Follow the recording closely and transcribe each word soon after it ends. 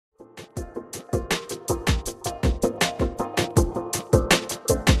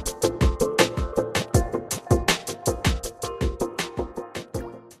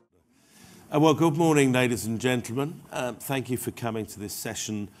Well, good morning, ladies and gentlemen. Thank you for coming to this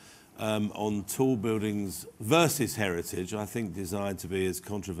session on tall buildings versus heritage. I think designed to be as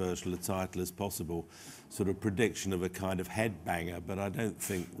controversial a title as possible, sort of prediction of a kind of headbanger, but I don't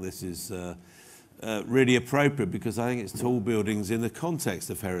think this is really appropriate because I think it's tall buildings in the context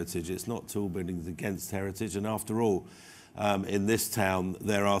of heritage. It's not tall buildings against heritage, and after all, in this town,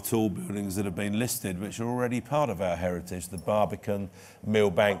 there are tall buildings that have been listed which are already part of our heritage, the Barbican,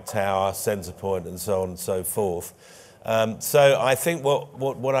 Millbank Tower, Centre Point, and so on and so forth. So I think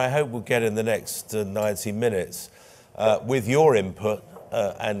what I hope we'll get in the next 90 minutes, with your input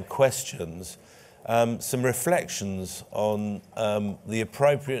and questions, some reflections on the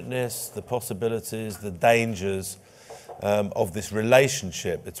appropriateness, the possibilities, the dangers of this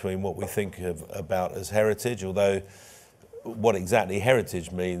relationship between what we think of about as heritage, although what exactly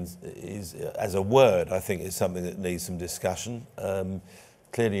heritage means is, as a word, I think is something that needs some discussion.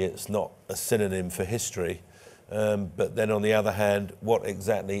 Clearly it's not a synonym for history, but then on the other hand, what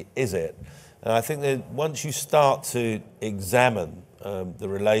exactly is it? And I think that once you start to examine the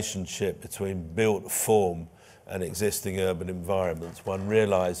relationship between built form and existing urban environments, one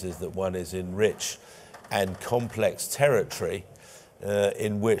realises that one is in rich and complex territory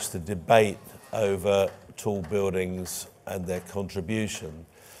in which the debate over tall buildings and their contribution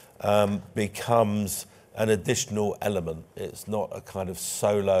becomes an additional element. It's not a kind of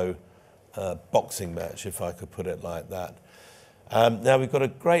solo boxing match, if I could put it like that. Now we've got a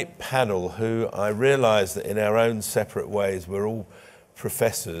great panel who I realise that in our own separate ways we're all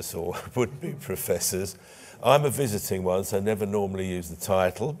professors or would be professors. I'm a visiting one, so I never normally use the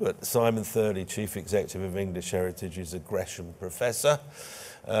title, but Simon Thurley, Chief Executive of English Heritage, is a Gresham Professor.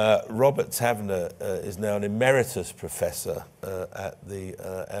 Robert Taverner is now an emeritus professor at the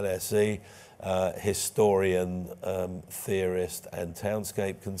LSE, historian, theorist and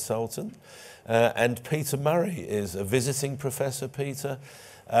townscape consultant. And Peter Murray is a visiting professor, Peter.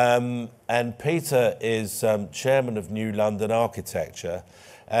 And Peter is chairman of New London Architecture,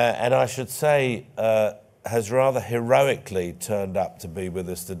 and I should say has rather heroically turned up to be with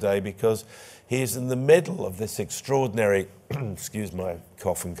us today because he's in the middle of this extraordinary, excuse my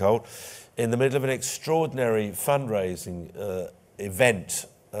cough and cold, in the middle of an extraordinary fundraising event,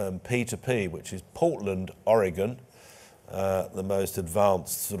 P2P, which is Portland, Oregon, the most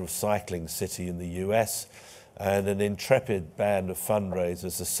advanced sort of cycling city in the US, and an intrepid band of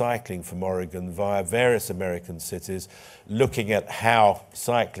fundraisers are cycling from Oregon via various American cities, looking at how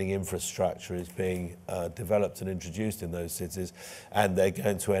cycling infrastructure is being developed and introduced in those cities. And they're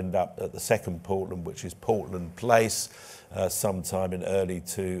going to end up at the second Portland, which is Portland Place, sometime in early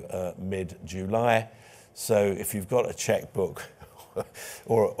to mid-July. So if you've got a checkbook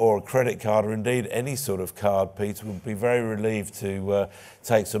or a credit card, or indeed any sort of card, Peter would be very relieved to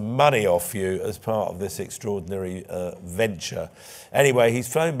take some money off you as part of this extraordinary venture. Anyway, he's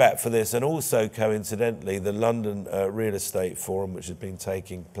flown back for this, and also coincidentally the London Real Estate Forum, which has been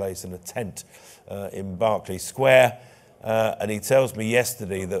taking place in a tent in Berkeley Square. And he tells me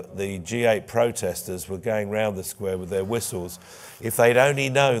yesterday that the G8 protesters were going round the square with their whistles. If they'd only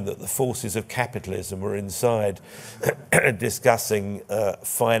known that the forces of capitalism were inside discussing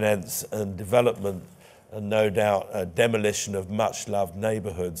finance and development and no doubt demolition of much-loved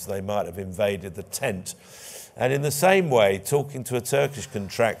neighbourhoods, they might have invaded the tent. And in the same way, talking to a Turkish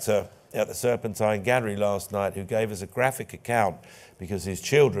contractor at the Serpentine Gallery last night who gave us a graphic account because his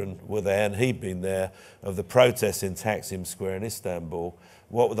children were there and he'd been there, of the protests in Taksim Square in Istanbul.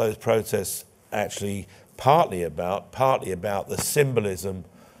 What were those protests actually partly about? Partly about the symbolism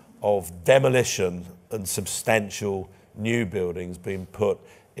of demolition and substantial new buildings being put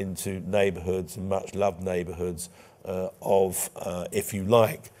into neighbourhoods, and much loved neighbourhoods of, if you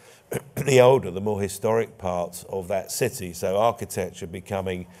like, the older, the more historic parts of that city. So architecture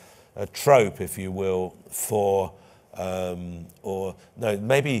becoming a trope, if you will, for or no,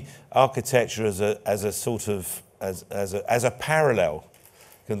 maybe architecture as a sort of as a parallel,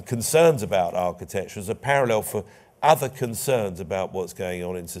 concerns about architecture as a parallel for other concerns about what's going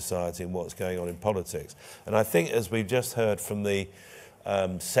on in society and what's going on in politics. And I think, as we've just heard from the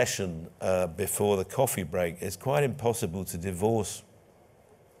session before the coffee break, it's quite impossible to divorce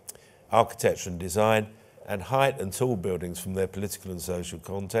architecture and design and height and tall buildings from their political and social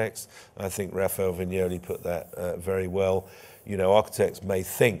context. I think Raphael Vignoli put that very well. You know, architects may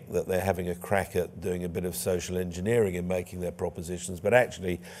think that they're having a crack at doing a bit of social engineering in making their propositions, but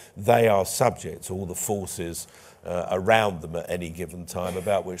actually they are subject to all the forces around them at any given time,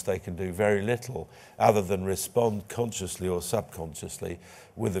 about which they can do very little other than respond consciously or subconsciously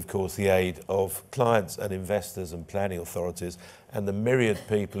with, of course, the aid of clients and investors and planning authorities and the myriad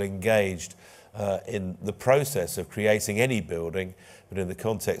people engaged in the process of creating any building. But in the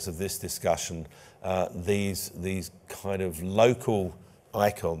context of this discussion, these kind of local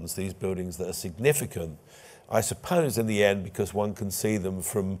icons, these buildings that are significant, I suppose in the end, because one can see them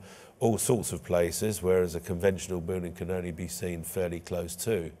from all sorts of places, whereas a conventional building can only be seen fairly close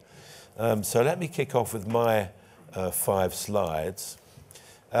to. So let me kick off with my 5 slides.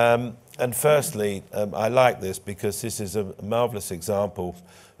 And firstly, I like this because this is a marvellous example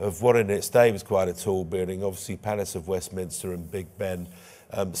of what in its day was quite a tall building, obviously Palace of Westminster and Big Ben,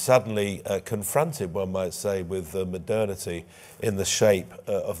 suddenly confronted, one might say, with modernity in the shape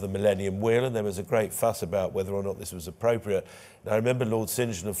of the Millennium Wheel, and there was a great fuss about whether or not this was appropriate. Now, I remember Lord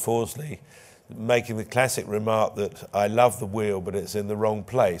St John of Fawsley making the classic remark that I love the wheel, but it's in the wrong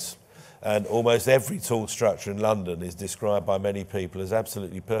place. And almost every tall structure in London is described by many people as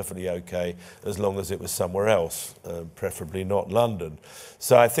absolutely perfectly okay as long as it was somewhere else, preferably not London.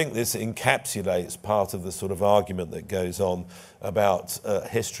 So I think this encapsulates part of the sort of argument that goes on about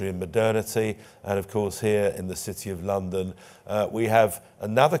history and modernity. And of course here in the City of London we have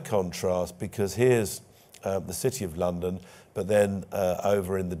another contrast, because here's the City of London, but then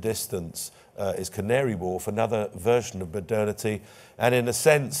over in the distance is Canary Wharf, another version of modernity. And in a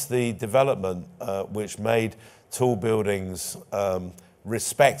sense, the development which made tall buildings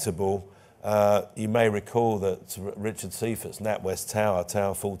respectable, you may recall that Richard Seifert's NatWest Tower,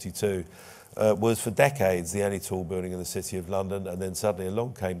 Tower 42, was for decades the only tall building in the City of London, and then suddenly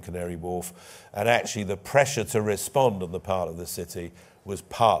along came Canary Wharf, and actually the pressure to respond on the part of the city was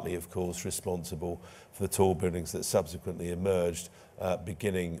partly, of course, responsible for the tall buildings that subsequently emerged,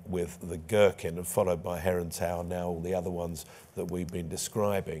 beginning with the Gherkin and followed by Heron Tower, now all the other ones that we've been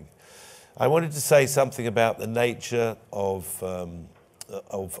describing. I wanted to say something about the nature of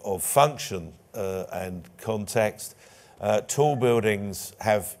function and context. Tall buildings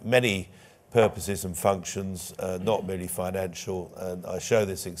have many purposes and functions, not merely financial, and I show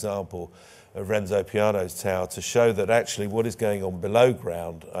this example of Renzo Piano's tower to show that actually what is going on below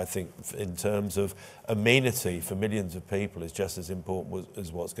ground, I think in terms of amenity for millions of people, is just as important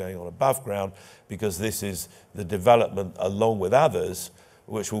as what's going on above ground, because this is the development along with others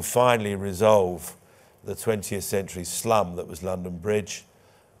which will finally resolve the 20th century slum that was London Bridge.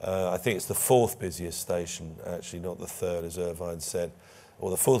 I think it's the 4th busiest station, actually not the 3rd as Irvine said, or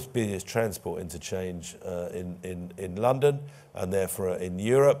the 4th busiest transport interchange in London and therefore in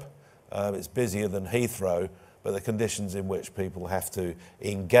Europe. It's busier than Heathrow, but the conditions in which people have to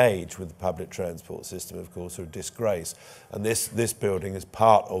engage with the public transport system, of course, are a disgrace. And this building is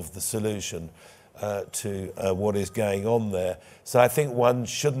part of the solution to what is going on there. So I think one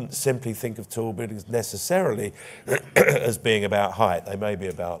shouldn't simply think of tall buildings necessarily as being about height. They may be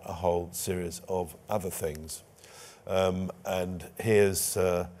about a whole series of other things. And here's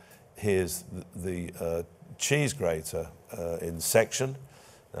the cheese grater in section.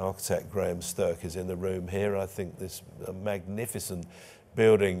 Architect Graham Stirk is in the room here. I think this magnificent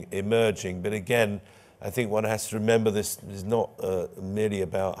building emerging, but again, I think one has to remember this is not merely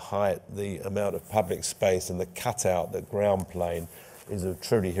about height. The amount of public space and the cutout, the ground plane, is of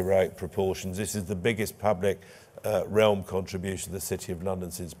truly heroic proportions. This is the biggest public realm contribution to the City of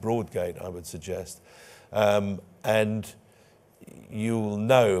London since Broadgate, I would suggest. And you'll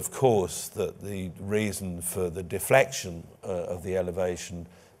know, of course, that the reason for the deflection of the elevation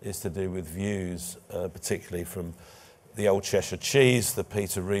is to do with views, particularly from the Old Cheshire Cheese, the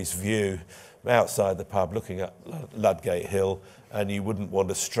Peter Rees view outside the pub looking at Ludgate Hill, and you wouldn't want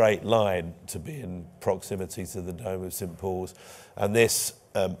a straight line to be in proximity to the Dome of St Paul's. And this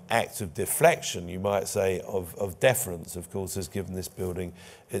act of deflection, you might say, of deference, of course, has given this building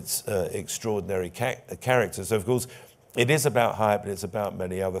its extraordinary character. So, of course, it is about height, but it's about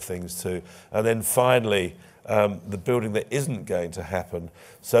many other things too. And then finally, the building that isn't going to happen.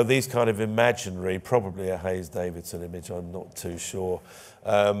 So these kind of imaginary, probably a Hayes Davidson image, I'm not too sure.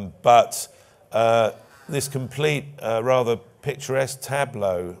 But this complete, rather picturesque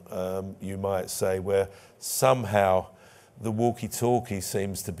tableau, you might say, where somehow the walkie-talkie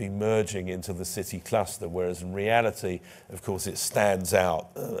seems to be merging into the city cluster, whereas in reality, of course, it stands out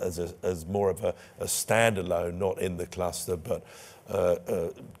as more of a standalone, not in the cluster, but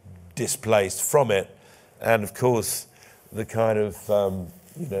displaced from it. And of course, the kind of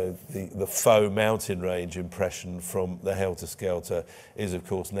you know, the faux mountain range impression from the Helter Skelter is, of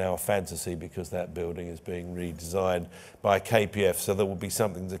course, now a fantasy because that building is being redesigned by KPF, so there will be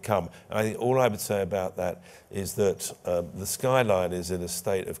something to come. And I think all I would say about that is that the skyline is in a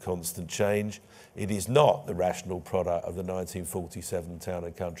state of constant change. It is not the rational product of the 1947 Town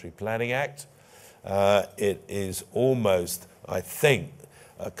and Country Planning Act. It is almost, I think,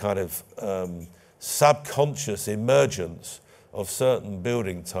 a kind of subconscious emergence of certain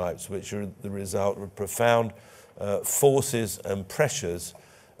building types which are the result of profound forces and pressures,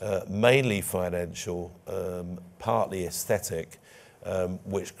 mainly financial, partly aesthetic,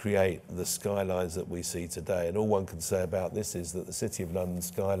 which create the skylines that we see today. And all one can say about this is that the City of London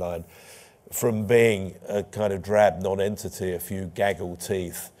skyline, from being a kind of drab non-entity, a few gaggle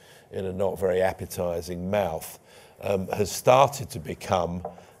teeth in a not very appetising mouth, has started to become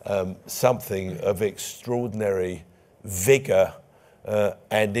something of extraordinary vigour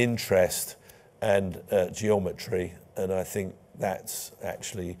and interest and geometry, and I think that's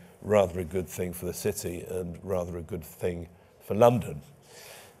actually rather a good thing for the city and rather a good thing for London.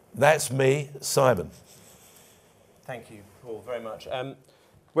 That's me, Simon. Thank you, Paul, very much.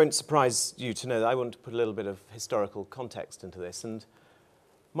 Won't surprise you to know that I want to put a little bit of historical context into this, and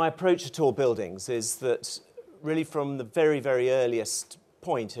my approach to tall buildings is that really from the very, very earliest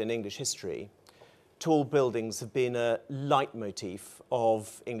point in English history, tall buildings have been a leitmotif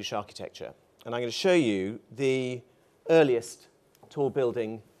of English architecture. And I'm going to show you the earliest tall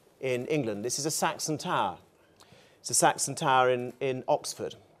building in England. This is a Saxon tower. It's a Saxon tower in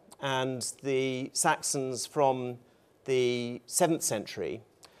Oxford. And the Saxons from the 7th century,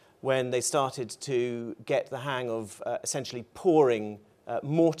 when they started to get the hang of essentially pouring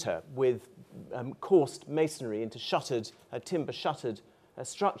mortar with coursed masonry into shuttered, timber-shuttered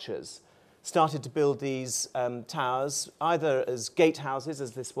structures, started to build these towers, either as gatehouses,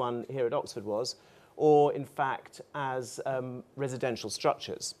 as this one here at Oxford was, or in fact as residential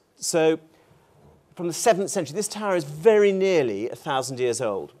structures. So from the 7th century, this tower is very nearly 1,000 years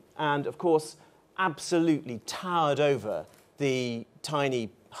old, and of course absolutely towered over the tiny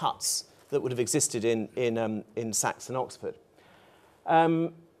huts that would have existed in Saxon Oxford.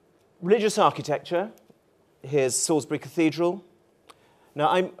 Religious architecture, here's Salisbury Cathedral. Now,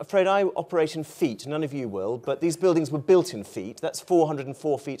 I'm afraid I operate in feet, none of you will, but these buildings were built in feet. That's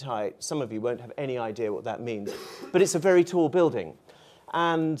 404 feet high. Some of you won't have any idea what that means, but it's a very tall building.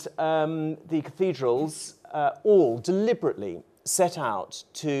 And the cathedrals all deliberately set out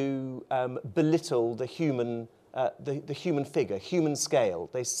to belittle the human figure, human scale.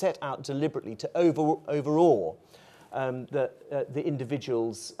 They set out deliberately to overawe the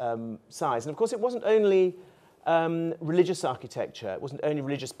individual's size. And of course, it wasn't only religious architecture. It wasn't only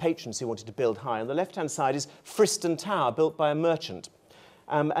religious patrons who wanted to build high. On the left-hand side is Friston Tower, built by a merchant.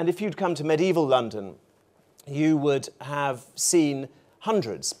 And if you'd come to medieval London, you would have seen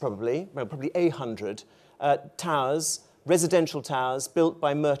hundreds, probably 100 towers, residential towers built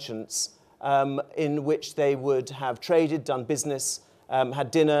by merchants in which they would have traded, done business,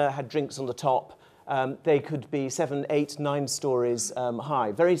 had dinner, had drinks on the top. They could be 7, 8, 9 stories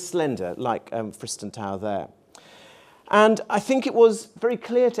high, very slender, like Friston Tower there. And I think it was very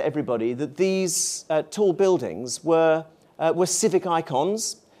clear to everybody that these tall buildings were civic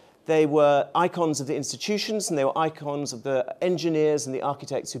icons. They were icons of the institutions, and they were icons of the engineers and the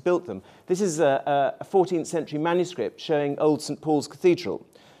architects who built them. This is a 14th century manuscript showing Old St. Paul's Cathedral.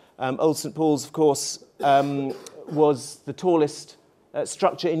 Old St. Paul's, of course, was the tallest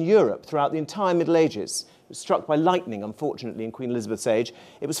structure in Europe throughout the entire Middle Ages. It was struck by lightning, unfortunately, in Queen Elizabeth's age.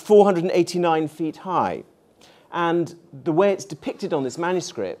 It was 489 feet high. And the way it's depicted on this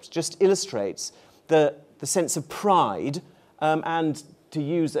manuscript just illustrates the sense of pride and, to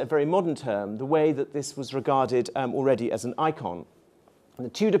use a very modern term, the way that this was regarded already as an icon. In the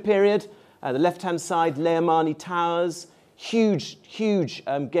Tudor period, the left-hand side, Leomani Towers, huge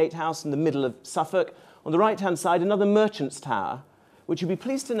gatehouse in the middle of Suffolk. On the right-hand side, another merchant's tower, which you'll be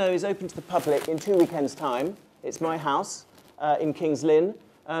pleased to know is open to the public in 2 weekends' time. It's my house in King's Lynn.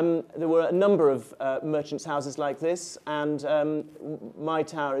 There were a number of merchants' houses like this, and my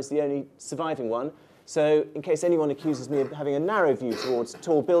tower is the only surviving one. So in case anyone accuses me of having a narrow view towards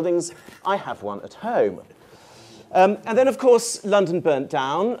tall buildings, I have one at home. And then, of course, London burnt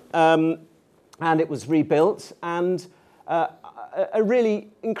down, and it was rebuilt. And a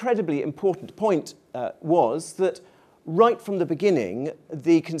really incredibly important point was that right from the beginning,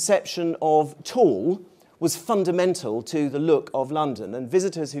 the conception of tall was fundamental to the look of London. And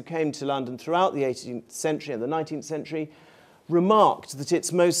visitors who came to London throughout the 18th century and the 19th century remarked that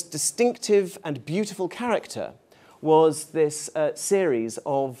its most distinctive and beautiful character was this series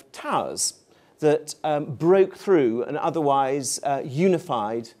of towers that broke through an otherwise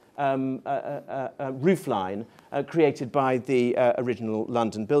unified roofline created by the original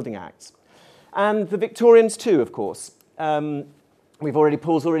London Building Acts. And the Victorians too, of course.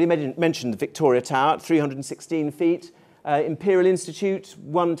 Paul's already mentioned the Victoria Tower at 316 feet. Imperial Institute,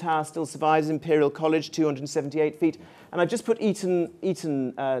 one tower still survives. Imperial College, 278 feet. And I've just put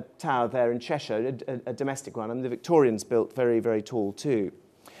Eton Tower there in Cheshire, a domestic one. And the Victorians built very, very tall too.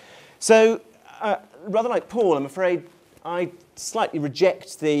 So, rather like Paul, I'm afraid I slightly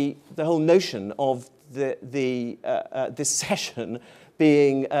reject the whole notion of this session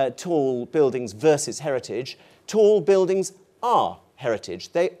being tall buildings versus heritage. Tall buildings are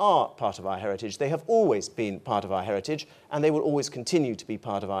heritage. They are part of our heritage. They have always been part of our heritage, and they will always continue to be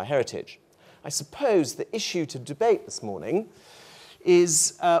part of our heritage. I suppose the issue to debate this morning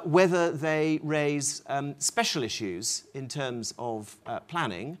is whether they raise special issues in terms of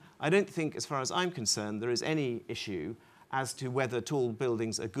planning. I don't think, as far as I'm concerned, there is any issue as to whether tall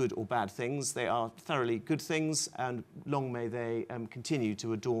buildings are good or bad things. They are thoroughly good things, and long may they continue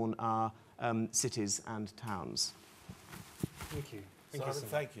to adorn our cities and towns. Thank you. Simon,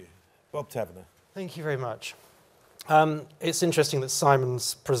 thank you. Bob Taverner. Thank you very much. It's interesting that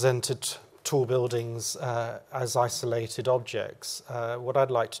Simon's presented tall buildings as isolated objects. What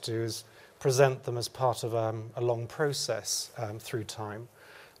I'd like to do is present them as part of a long process through time,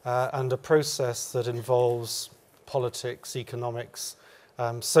 and a process that involves politics, economics,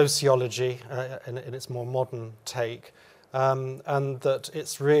 sociology in its more modern take, and that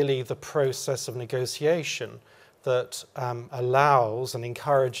it's really the process of negotiation that allows and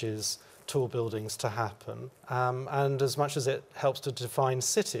encourages tall buildings to happen, and as much as it helps to define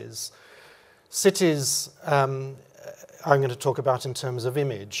cities. Cities I'm going to talk about in terms of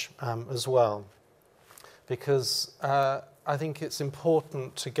image as well, because I think it's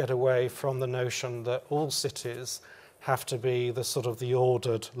important to get away from the notion that all cities have to be the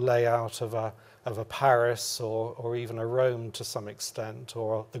ordered layout of a Paris or even a Rome to some extent,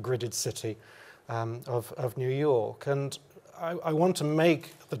 or the gridded city of New York. And I want to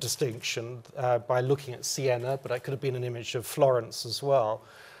make the distinction by looking at Siena, but it could have been an image of Florence as well,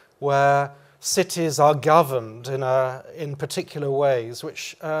 where cities are governed in particular ways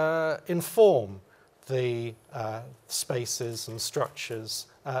which inform the spaces and structures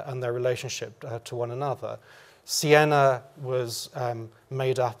and their relationship to one another. Siena was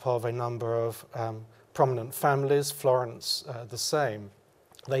made up of a number of prominent families, Florence the same.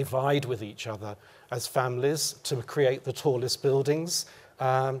 They vied with each other as families to create the tallest buildings,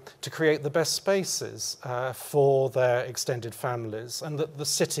 to create the best spaces for their extended families, and that the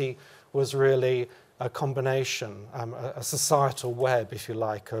city was really a combination, a societal web, if you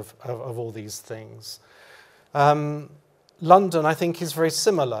like, of all these things. London, I think, is very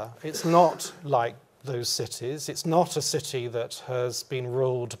similar. It's not like those cities. It's not a city that has been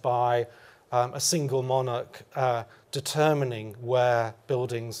ruled by a single monarch determining where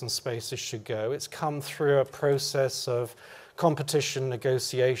buildings and spaces should go. It's come through a process of competition,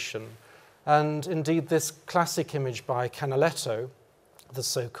 negotiation. And indeed, this classic image by Canaletto, the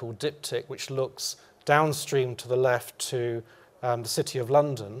so-called diptych, which looks downstream to the left to the City of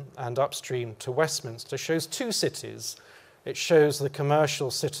London and upstream to Westminster, shows two cities. It shows the commercial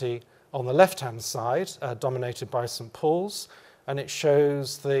city on the left-hand side, dominated by St. Paul's, and it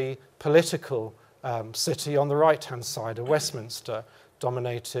shows the political city on the right-hand side of Westminster,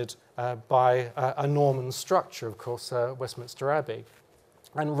 dominated by a Norman structure, of course, Westminster Abbey.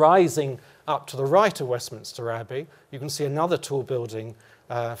 And rising up to the right of Westminster Abbey, you can see another tall building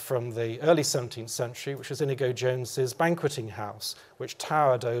from the early 17th century, which was Inigo Jones's banqueting house, which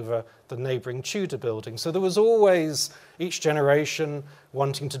towered over the neighbouring Tudor building. So there was always each generation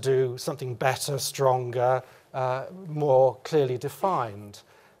wanting to do something better, stronger, more clearly defined.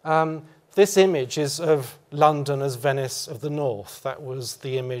 This image is of London as Venice of the North. That was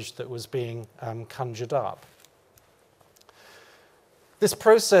the image that was being conjured up. This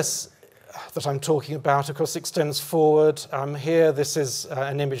process that I'm talking about, of course, extends forward. Here, this is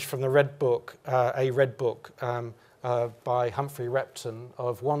an image from the Red Book, a Red Book by Humphrey Repton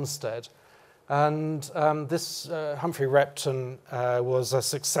of Wanstead. And this Humphrey Repton was a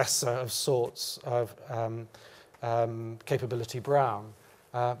successor of sorts of Capability Brown,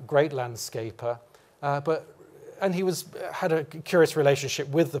 great landscaper, and he had a curious relationship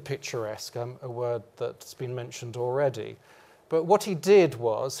with the picturesque, a word that's been mentioned already. But what he did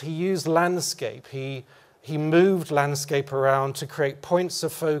was he used landscape. He moved landscape around to create points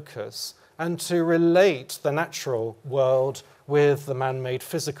of focus and to relate the natural world with the man-made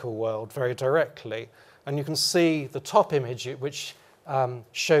physical world very directly. And you can see the top image, which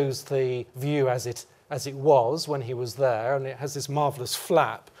shows the view as it was when he was there, and it has this marvellous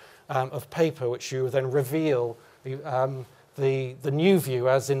flap of paper which you then reveal the new view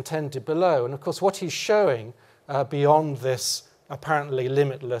as intended below. And of course what he's showing beyond this apparently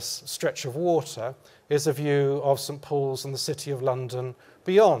limitless stretch of water is a view of St Paul's and the City of London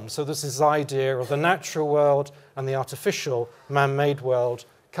beyond. So there's this idea of the natural world and the artificial man-made world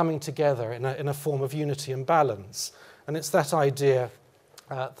coming together in a form of unity and balance. And it's that idea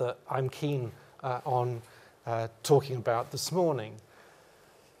that I'm keen on talking about this morning.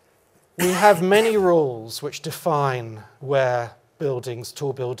 We have many rules which define where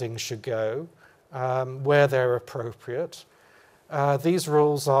tall buildings should go, where they're appropriate. These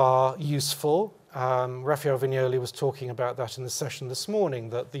rules are useful. Raphael Vignoli was talking about that in the session this morning,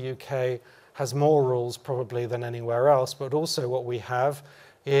 that the UK has more rules probably than anywhere else, but also what we have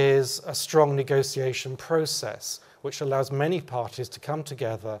is a strong negotiation process which allows many parties to come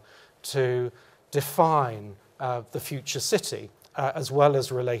together to define the future city as well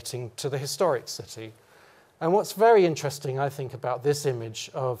as relating to the historic city. And what's very interesting, I think, about this image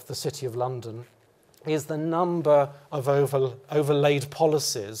of the City of London is the number of overlaid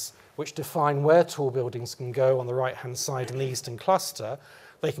policies which define where tall buildings can go on the right-hand side in the eastern cluster.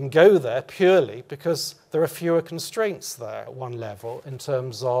 They can go there purely because there are fewer constraints there at one level in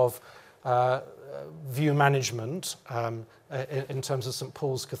terms of view management, in terms of St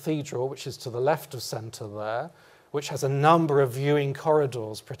Paul's Cathedral, which is to the left of centre there, which has a number of viewing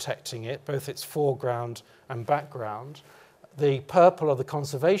corridors protecting it, both its foreground and background. The purple are the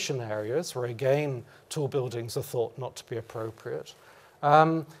conservation areas, where again tall buildings are thought not to be appropriate.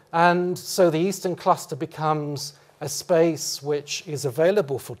 And so the eastern cluster becomes a space which is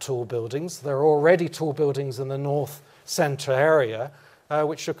available for tall buildings. There are already tall buildings in the north centre area,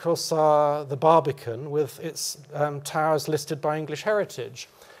 which of course are the Barbican with its towers listed by English Heritage.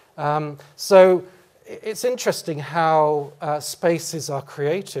 So it's interesting how spaces are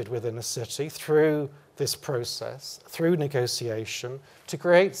created within a city through this process, through negotiation, to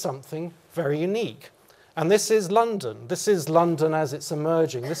create something very unique. And this is London. This is London as it's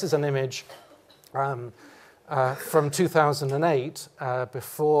emerging. This is an image from 2008,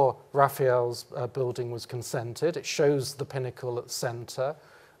 before Raphael's building was consented. It shows the pinnacle at the centre.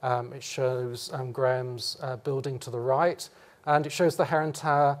 It shows Graham's building to the right, and it shows the Heron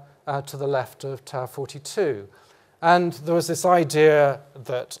Tower to the left of Tower 42. And there was this idea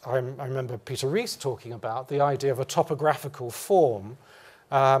that I remember Peter Rees talking about, the idea of a topographical form,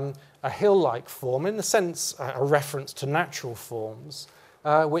 a hill-like form, in a sense a reference to natural forms,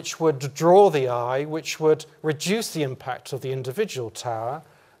 which would draw the eye, which would reduce the impact of the individual tower,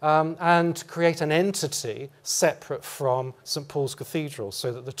 and create an entity separate from St Paul's Cathedral,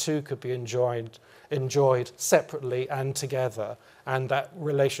 so that the two could be enjoyed separately and together, and that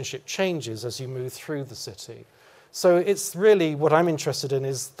relationship changes as you move through the city. So it's really, what I'm interested in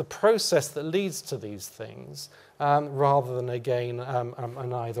is the process that leads to these things, rather than, again,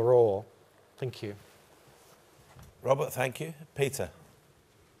 an either-or. Thank you. Robert, thank you. Peter.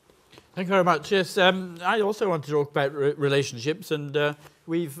 Thank you very much. Yes, I also want to talk about relationships, and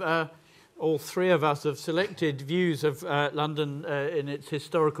we've, all three of us have selected views of London in its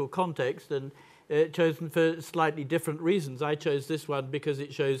historical context, and chosen for slightly different reasons. I chose this one because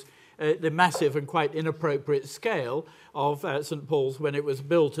it shows the massive and quite inappropriate scale of St Paul's when it was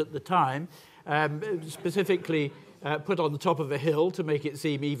built at the time, specifically put on the top of a hill to make it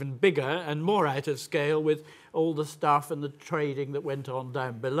seem even bigger and more out of scale with all the stuff and the trading that went on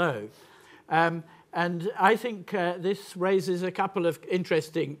down below. And I think this raises a couple of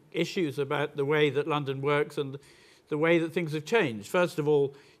interesting issues about the way that London works and the way that things have changed. First of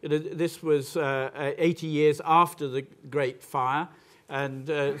all, this was 80 years after the Great Fire, and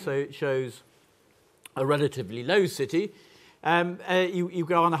so it shows a relatively low city. You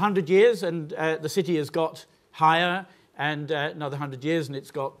go on 100 years and the city has got higher, and another 100 years and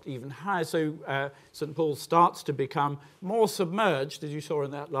it's got even higher. So St Paul's starts to become more submerged, as you saw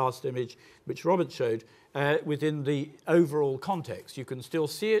in that last image, which Robert showed, within the overall context. You can still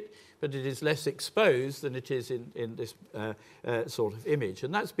see it, but it is less exposed than it is in this sort of image.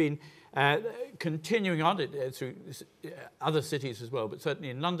 And that's been continuing on through other cities as well, but certainly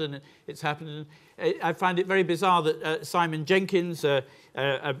in London it's happened. I find it very bizarre that Simon Jenkins, a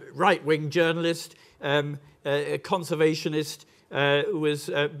right-wing journalist, a conservationist, was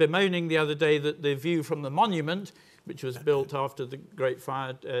bemoaning the other day that the view from the monument, which was built after the Great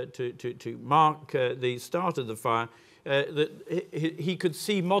Fire to mark the start of the fire, that he could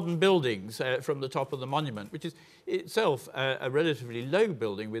see modern buildings from the top of the monument, which is itself a relatively low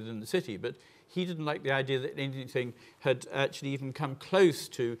building within the city, but he didn't like the idea that anything had actually even come close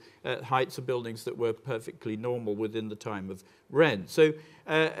to heights of buildings that were perfectly normal within the time of Wren. So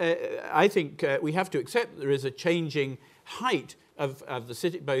I think we have to accept that there is a changing height of the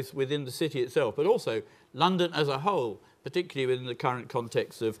city, both within the city itself, but also London as a whole, particularly within the current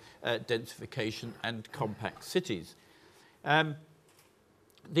context of densification and compact cities.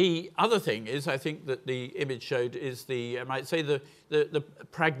 The other thing is, I think that the image showed is the, I might say, the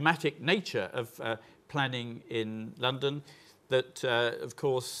pragmatic nature of planning in London. That, of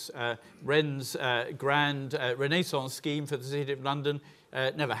course, Wren's grand Renaissance scheme for the City of London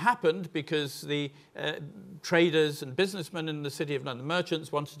never happened because the traders and businessmen in the City of London,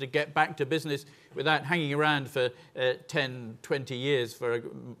 merchants, wanted to get back to business without hanging around for 10, 20 years for a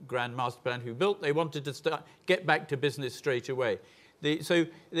grand master plan who built. They wanted to get back to business straight away. So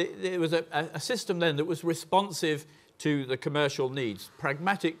there was a system then that was responsive to the commercial needs,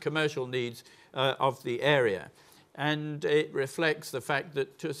 pragmatic commercial needs of the area. And it reflects the fact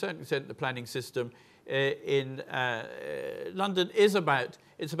that, to a certain extent, the planning system in London is about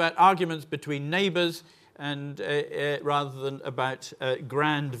arguments between neighbours and rather than about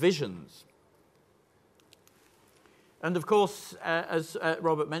grand visions. And of course, as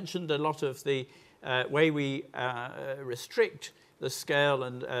Robert mentioned, a lot of the way we restrict the scale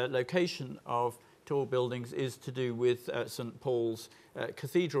and location of tall buildings is to do with St. Paul's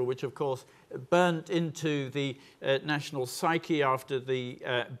Cathedral, which of course burnt into the national psyche after the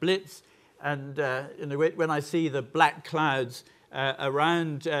Blitz. And when I see the black clouds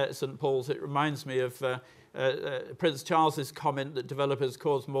around St. Paul's, it reminds me of Prince Charles's comment that developers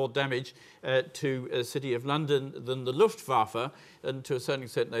cause more damage to the City of London than the Luftwaffe, and to a certain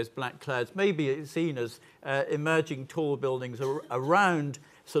extent those black clouds may be seen as emerging tall buildings around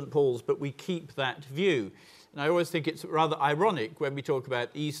St. Paul's, but we keep that view. And I always think it's rather ironic when we talk about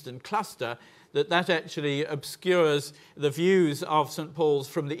Eastern Cluster that actually obscures the views of St. Paul's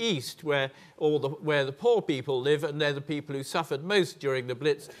from the east, where the poor people live, and they're the people who suffered most during the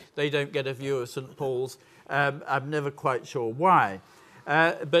Blitz. They don't get a view of St. Paul's. I'm never quite sure why.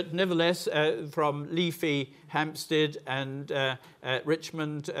 But nevertheless, from leafy Hampstead and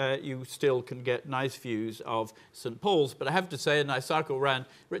Richmond, you still can get nice views of St. Paul's. But I have to say, and I cycle around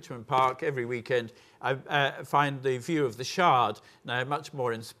Richmond Park every weekend, I find the view of the Shard now much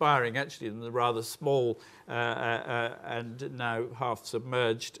more inspiring, actually, than the rather small and now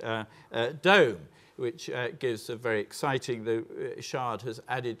half-submerged dome, which gives a very exciting, the Shard has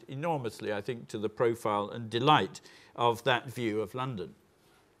added enormously, I think, to the profile and delight of that view of London.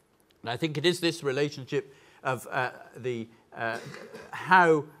 And I think it is this relationship of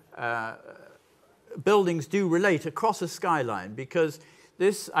how buildings do relate across a skyline, because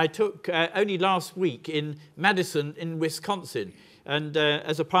this I took only last week in Madison in Wisconsin. And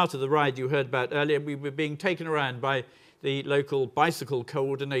as a part of the ride you heard about earlier, we were being taken around by the local bicycle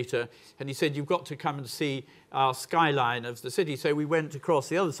coordinator, and he said, you've got to come and see our skyline of the city. So we went across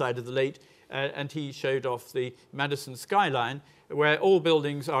the other side of the lake, and he showed off the Madison skyline, where all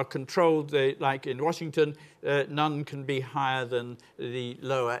buildings are controlled, like in Washington, none can be higher than the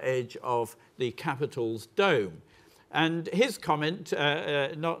lower edge of the Capitol's dome. And his comment,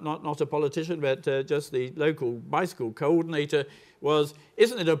 not a politician, but just the local bicycle coordinator, was,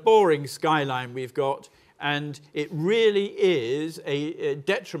 isn't it a boring skyline we've got? And it really is a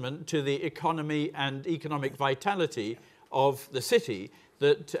detriment to the economy and economic vitality of the city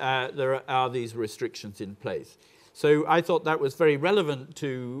that there are these restrictions in place. So I thought that was very relevant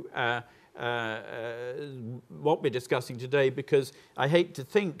to what we're discussing today, because I hate to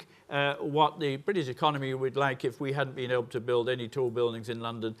think what the British economy would like if we hadn't been able to build any tall buildings in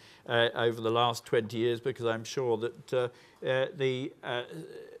London over the last 20 years, because I'm sure that the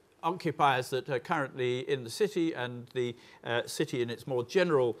occupiers that are currently in the city and the city in its more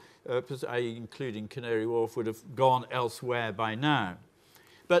general, including Canary Wharf, would have gone elsewhere by now.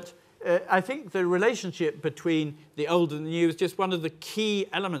 But I think the relationship between the old and the new is just one of the key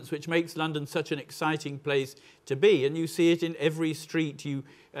elements which makes London such an exciting place to be. And you see it in every street you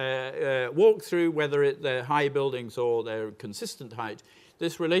walk through, whether they're high buildings or they're consistent height.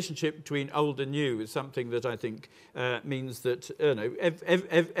 This relationship between old and new is something that I think means that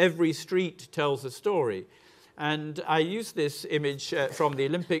every street tells a story. And I used this image from the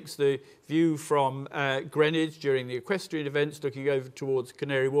Olympics, the view from Greenwich during the equestrian events, looking over towards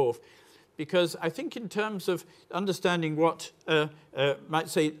Canary Wharf, because I think in terms of understanding what, might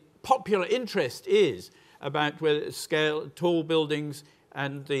say, popular interest is about whether scale, tall buildings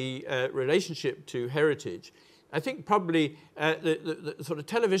and the relationship to heritage, I think probably the sort of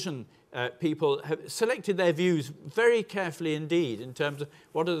television people have selected their views very carefully indeed in terms of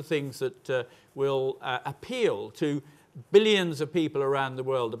what are the things that will appeal to billions of people around the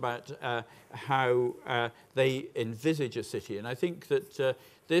world about how they envisage a city. And I think that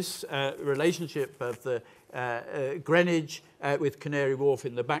this relationship of the Greenwich with Canary Wharf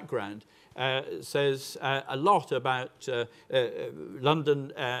in the background says a lot about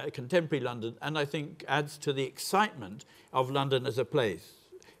London, contemporary London, and I think adds to the excitement of London as a place.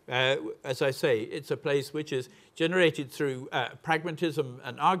 As I say, it's a place which is generated through pragmatism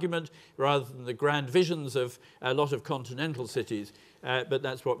and argument rather than the grand visions of a lot of continental cities, but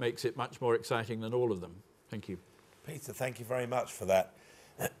that's what makes it much more exciting than all of them. Thank you. Peter, thank you very much for that.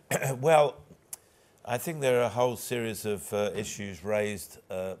 Well, I think there are a whole series of issues raised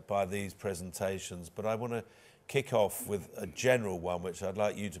by these presentations, but I want to kick off with a general one, which I'd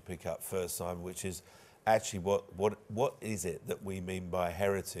like you to pick up first, Simon, which is actually what is it that we mean by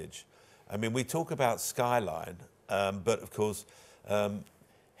heritage? I mean, we talk about skyline, but of course,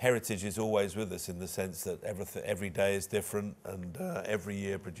 heritage is always with us in the sense that every day is different and every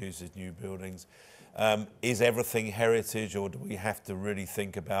year produces new buildings. Is everything heritage, or do we have to really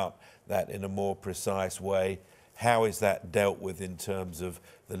think about that in a more precise way? How is that dealt with in terms of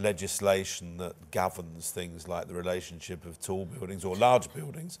the legislation that governs things like the relationship of tall buildings or large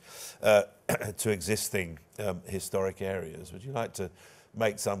buildings to existing historic areas? Would you like to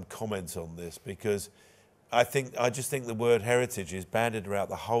make some comments on this? Because I just think the word heritage is bandied around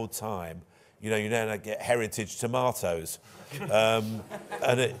the whole time. You know, you now get heritage tomatoes.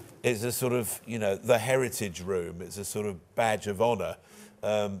 And it's a sort of, you know, the heritage room. It's a sort of badge of honour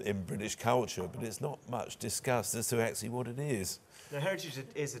in British culture, but it's not much discussed as to actually what it is. Now, heritage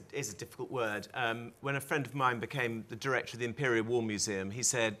is a difficult word. When a friend of mine became the director of the Imperial War Museum, he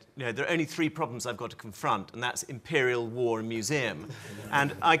said, you know, there are only 3 problems I've got to confront, and that's Imperial, War and Museum.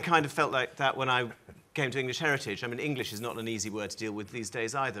 And I kind of felt like that when I came to English heritage. I mean, English is not an easy word to deal with these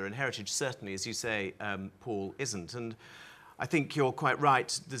days either, and heritage certainly, as you say, Paul, isn't. And I think you're quite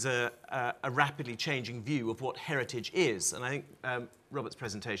right. There's a rapidly changing view of what heritage is, and I think Robert's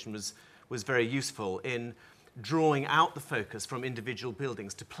presentation was very useful in drawing out the focus from individual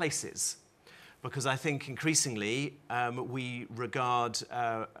buildings to places, because I think increasingly we regard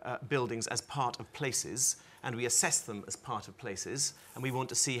buildings as part of places, and we assess them as part of places, and we want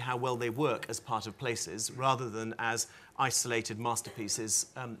to see how well they work as part of places rather than as isolated masterpieces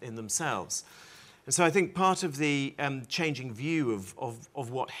in themselves. And so I think part of the changing view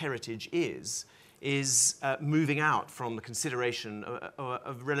of what heritage is moving out from the consideration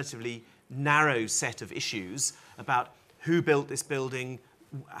of a relatively narrow set of issues about who built this building,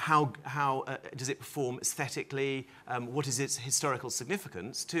 how does it perform aesthetically, what is its historical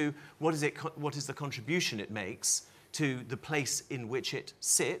significance, to what is the contribution it makes to the place in which it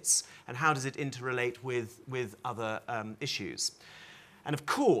sits, and how does it interrelate with other issues. And of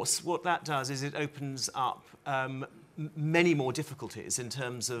course, what that does is it opens up many more difficulties in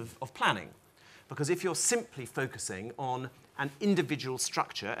terms of planning. Because if you're simply focusing on an individual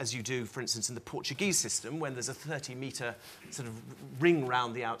structure, as you do, for instance, in the Portuguese system, when there's a 30-metre sort of ring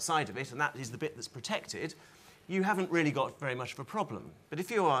round the outside of it, and that is the bit that's protected, you haven't really got very much of a problem. But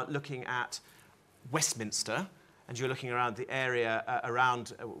if you are looking at Westminster, and you're looking around the area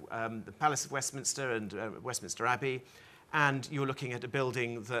around the Palace of Westminster and Westminster Abbey, and you're looking at a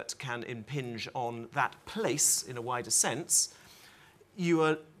building that can impinge on that place in a wider sense, you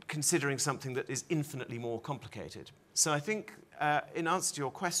are considering something that is infinitely more complicated. So I think, in answer to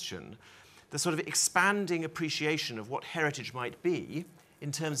your question, the sort of expanding appreciation of what heritage might be,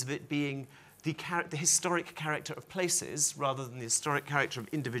 in terms of it being the historic character of places rather than the historic character of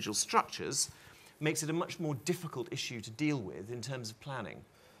individual structures, makes it a much more difficult issue to deal with in terms of planning.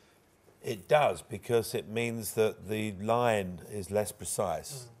 It does, because it means that the line is less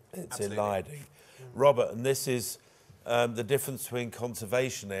precise. It's Absolutely. eliding. Robert, and this is the difference between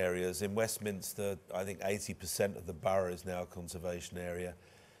conservation areas. In Westminster, I think 80% of the borough is now a conservation area.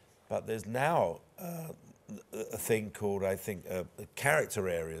 But there's now a thing called, I think, character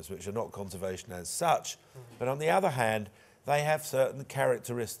areas, which are not conservation as such. But on the other hand, they have certain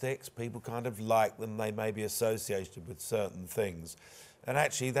characteristics. People kind of like them. They may be associated with certain things. And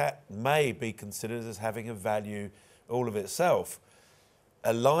actually that may be considered as having a value all of itself.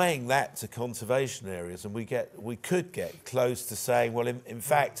 Allying that to conservation areas, and we could get close to saying, well, in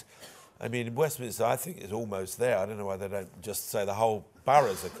fact, I mean, in Westminster, I think it's almost there. I don't know why they don't just say the whole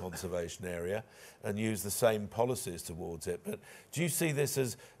borough's a conservation area and use the same policies towards it. But do you see this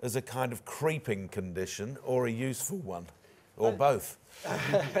as a kind of creeping condition or a useful one? Or both?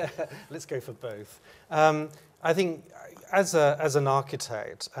 Let's go for both. I think as an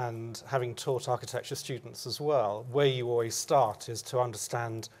architect, and having taught architecture students as well, where you always start is to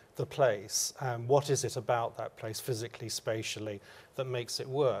understand the place. What is it about that place physically, spatially, that makes it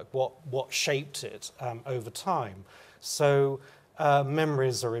work? What shaped it over time? So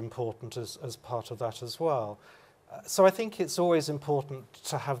memories are important as part of that as well. So I think it's always important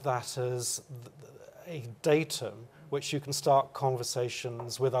to have that as a datum which you can start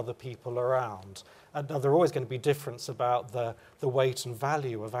conversations with other people around. And now there are always going to be difference about the weight and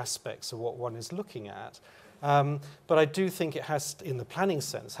value of aspects of what one is looking at. But I do think it has, in the planning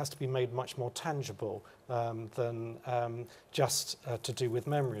sense, has to be made much more tangible than just to do with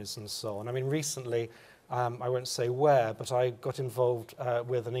memories and so on. I mean, recently, I won't say where, but I got involved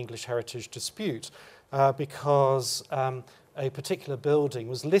with an English heritage dispute because a particular building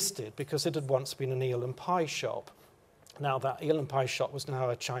was listed because it had once been an eel and pie shop. Now, that eel and pie shop was now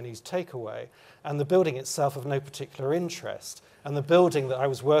a Chinese takeaway, and the building itself of no particular interest. And the building that I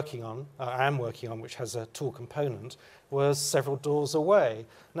was working on, I am working on, which has a tall component, was several doors away.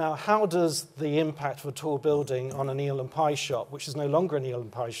 Now, how does the impact of a tall building on an eel and pie shop, which is no longer an eel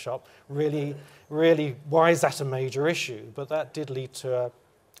and pie shop, really, why is that a major issue? But that did lead to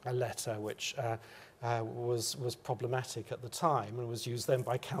a letter which was problematic at the time and was used then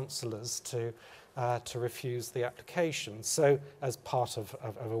by councillors to refuse the application, so as part of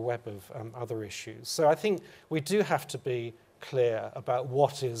a web of other issues. So I think we do have to be clear about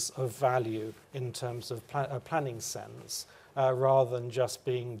what is of value in terms of a planning sense, rather than just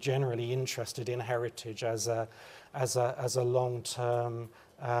being generally interested in heritage as a long-term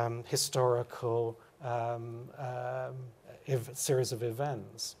historical series of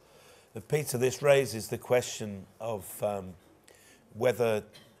events. Peter, this raises the question of whether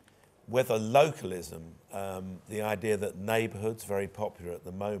localism, the idea that neighbourhoods, very popular at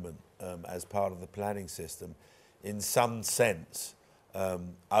the moment as part of the planning system, in some sense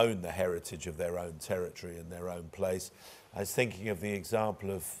own the heritage of their own territory and their own place. I was thinking of the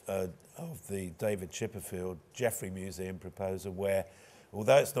example of the David Chipperfield Jeffrey Museum proposal, where,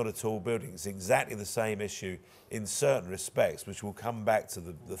 although it's not a tall building, it's exactly the same issue in certain respects, which will come back to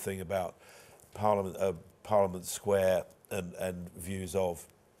the thing about Parliament Square and views of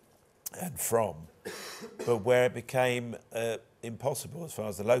and from, but where it became impossible, as far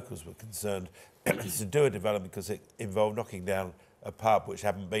as the locals were concerned, to do a development because it involved knocking down a pub which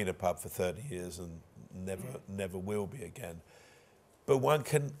hadn't been a pub for 30 years and never will be again. But one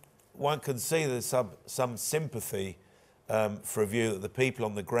can see there's some sympathy for a view that the people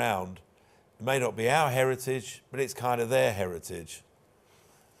on the ground, it may not be our heritage, but it's kind of their heritage.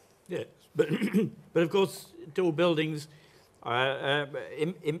 Yes, but of course, tall buildings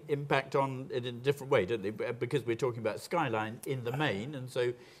impact on it in a different way, don't they? Because we're talking about skyline in the main, and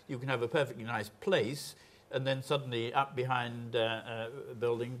so you can have a perfectly nice place, and then suddenly up behind a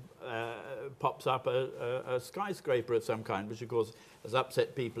building pops up a skyscraper of some kind, which of course has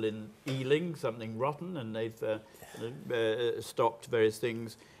upset people in Ealing, something rotten, and they've stopped various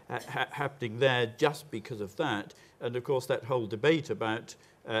things happening there just because of that. And of course that whole debate about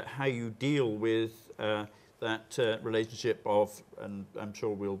how you deal with that relationship of, and I'm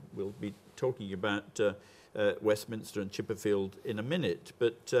sure we'll be talking about Westminster and Chipperfield in a minute,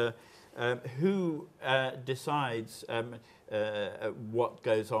 but who decides what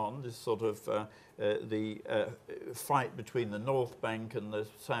goes on, this sort of the fight between the North Bank and the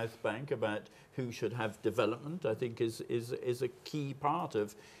South Bank about who should have development, I think is a key part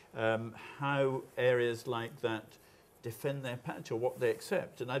of how areas like that defend their patch or what they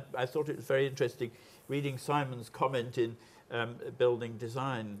accept. And I thought it was very interesting reading Simon's comment in Building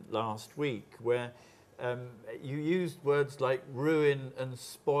Design last week, where you used words like ruin and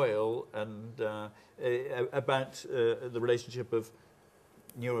spoil and about the relationship of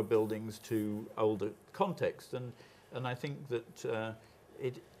newer buildings to older context. And I think that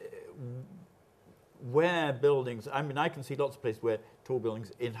where buildings, I mean, I can see lots of places where tall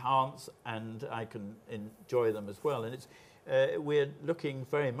buildings enhance and I can enjoy them as well. And it's we're looking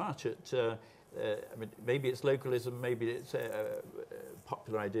very much at, I mean, maybe it's localism, maybe it's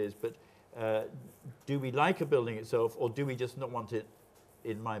popular ideas, but do we like a building itself, or do we just not want it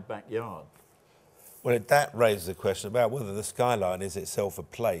in my backyard? Well, that raises a question about whether the skyline is itself a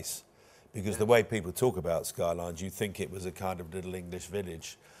place, because the way people talk about skylines, you think it was a kind of little English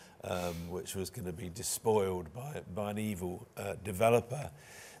village which was going to be despoiled by an evil developer.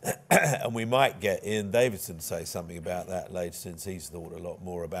 And we might get Ian Davidson to say something about that later, since he's thought a lot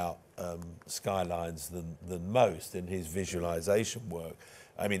more about skylines than most in his visualisation work.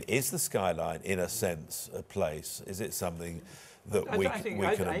 I mean, is the skyline, in a sense, a place? Is it something that we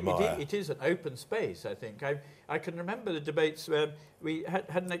can admire? It is an open space, I think. I can remember the debates where we had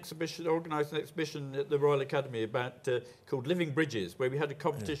an exhibition, organised an exhibition at the Royal Academy about called Living Bridges, where we had a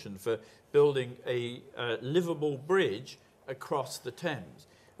competition for building a livable bridge across the Thames.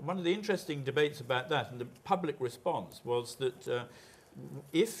 And one of the interesting debates about that, and the public response, was that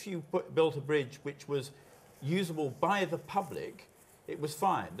if you built a bridge which was usable by the public, it was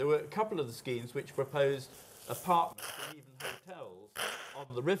fine. There were a couple of the schemes which proposed apartments and even hotels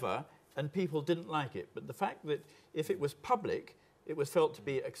on the river, and people didn't like it. But the fact that if it was public, it was felt to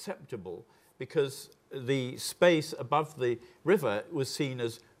be acceptable because the space above the river was seen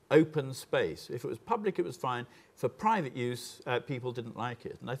as open space. If it was public, it was fine. For private use, people didn't like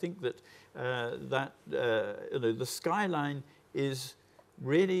it. And I think that the skyline is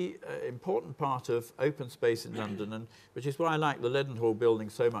really important part of open space in London, and which is why I like the Leadenhall building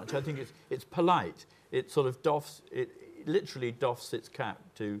so much. I think it's polite. It sort of literally doffs its cap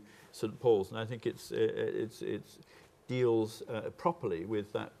to St Paul's, and I think it deals properly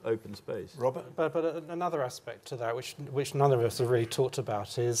with that open space. Robert? But another aspect to that, which none of us have really talked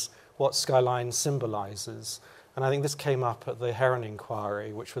about, is what skyline symbolises. And I think this came up at the Heron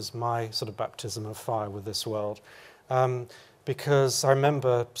Inquiry, which was my sort of baptism of fire with this world. Because I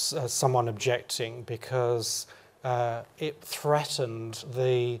remember someone objecting because it threatened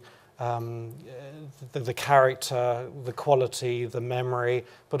the character, the quality, the memory,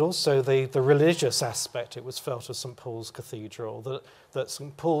 but also the religious aspect, it was felt, of St Paul's Cathedral, that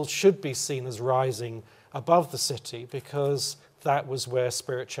St Paul's should be seen as rising above the city because that was where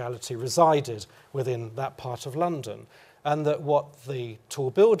spirituality resided within that part of London. And that what the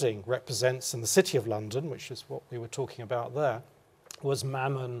tall building represents in the City of London, which is what we were talking about there, was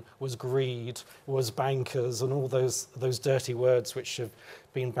mammon, was greed, was bankers, and all those dirty words which have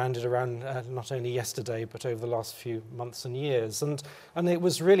been bandied around not only yesterday but over the last few months and years. And it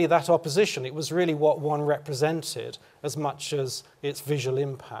was really that opposition. It was really what one represented as much as its visual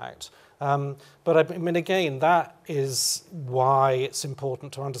impact. But I mean, again, that is why it's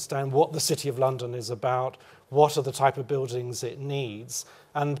important to understand what the City of London is about, what are the type of buildings it needs,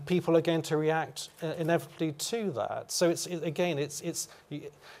 and people are going to react inevitably to that. So it's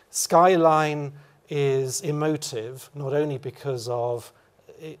skyline is emotive, not only because of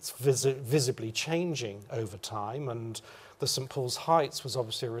it's visibly changing over time, and the St Paul's Heights was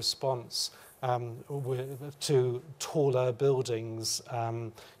obviously a response to taller buildings,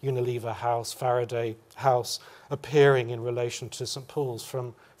 Unilever House, Faraday House, appearing in relation to St Paul's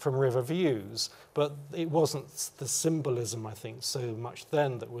from river views. But it wasn't the symbolism, I think, so much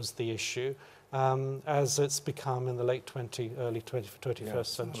then that was the issue, as it's become in the late early 21st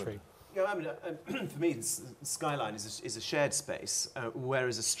century. Yeah, I mean, for me, the skyline is a shared space,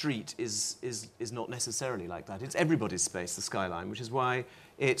 whereas a street is not necessarily like that. It's everybody's space, the skyline, which is why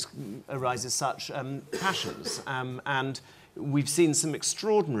it arises such passions. And we've seen some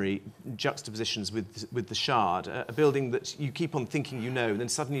extraordinary juxtapositions with the Shard, a building that you keep on thinking you know, then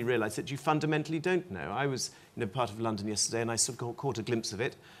suddenly realise that you fundamentally don't know. I was in a part of London yesterday, and I sort of caught a glimpse of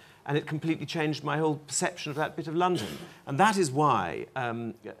it, and it completely changed my whole perception of that bit of London. And that is why,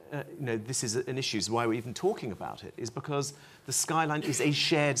 this is an issue, is why we're even talking about it, is because the skyline is a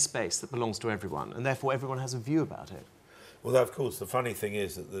shared space that belongs to everyone, and therefore everyone has a view about it. Well, of course, the funny thing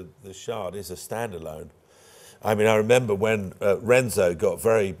is that the Shard is a standalone. I mean, I remember when Renzo got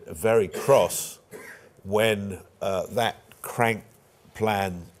very, very cross when that crank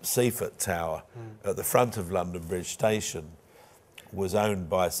plan Seafoot Tower at the front of London Bridge Station was owned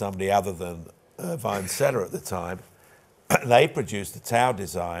by somebody other than Irvine Seller at the time. They produced a tower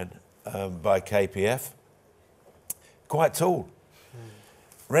design by KPF, quite tall.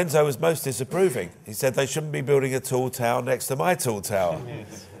 Renzo was most disapproving. He said they shouldn't be building a tall tower next to my tall tower.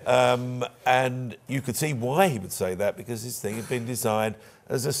 And you could see why he would say that, because his thing had been designed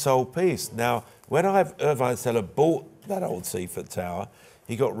as a sole piece. Now, when Irvine Seller bought that old Seafoot Tower,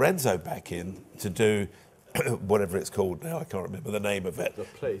 he got Renzo back in to do whatever it's called now, I can't remember the name of it.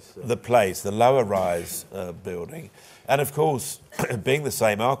 The Place, the lower rise building. And of course, being the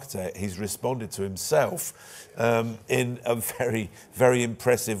same architect, he's responded to himself in a very, very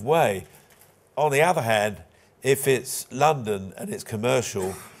impressive way. On the other hand, if it's London and it's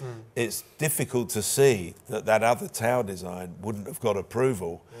commercial, it's difficult to see that other tower design wouldn't have got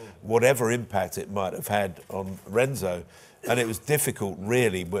approval, whatever impact it might have had on Renzo. And it was difficult,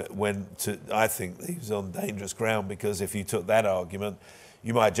 really, I think he was on dangerous ground, because if you took that argument,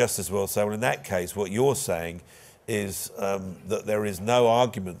 you might just as well say, well, in that case, what you're saying is that there is no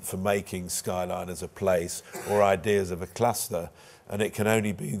argument for making Skyline as a place or ideas of a cluster. and it can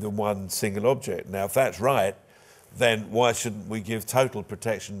only be the one single object. Now, if that's right, then why shouldn't we give total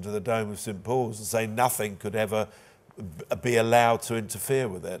protection to the Dome of St Paul's and say nothing could ever be allowed to interfere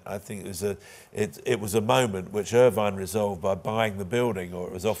with it? I think it was a moment which Irvine resolved by buying the building, or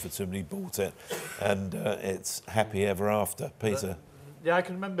it was offered to him and he bought it, and it's happy ever after. Peter? Yeah, I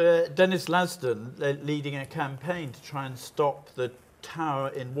can remember Dennis Lasdon leading a campaign to try and stop the tower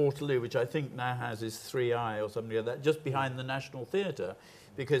in Waterloo, which I think now houses 3i or something like that, just behind the National Theatre,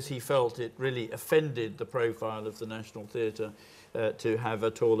 because he felt it really offended the profile of the National Theatre to have a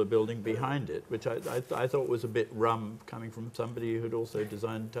taller building behind it, which I thought was a bit rum coming from somebody who had also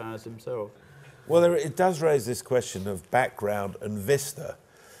designed towers himself. Well, it does raise this question of background and vista,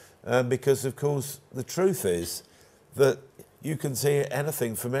 because, of course, the truth is that you can see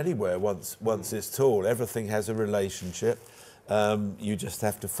anything from anywhere once it's tall. Everything has a relationship. You just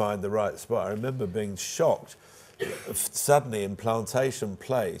have to find the right spot. I remember being shocked suddenly in Plantation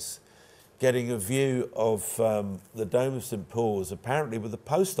Place, getting a view of the Dome of St Paul's, apparently with the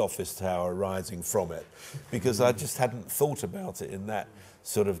post office tower rising from it, because I just hadn't thought about it in that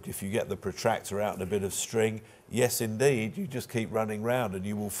sort of, if you get the protractor out and a bit of string, yes, indeed, you just keep running round and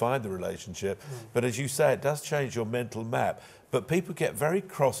you will find the relationship. But as you say, it does change your mental map. But people get very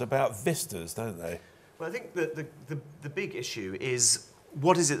cross about vistas, don't they? Well, I think the big issue is,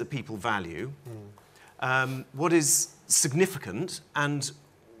 what is it that people value? What is significant, and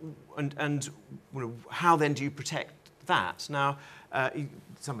how then do you protect that? Now,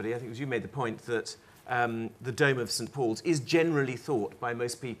 somebody, I think it was you, made the point that the Dome of St Paul's is generally thought by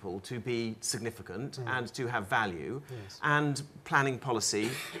most people to be significant and to have value, and planning policy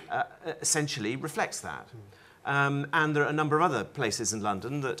essentially reflects that. And there are a number of other places in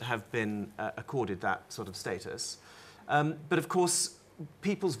London that have been accorded that sort of status. But of course,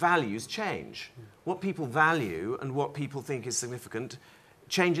 people's values change. What people value and what people think is significant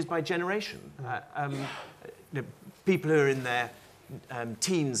changes by generation. People who are in their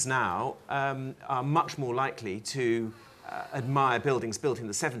teens now are much more likely to admire buildings built in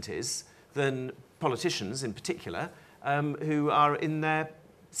the 70s than politicians in particular who are in their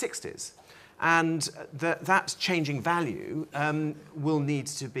 60s. And that changing value will need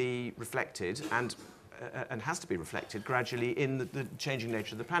to be reflected and has to be reflected gradually in the changing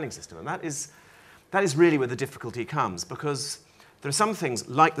nature of the planning system. And that is really where the difficulty comes, because there are some things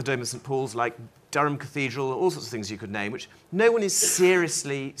like the Dome of St Paul's, like Durham Cathedral, all sorts of things you could name, which no one is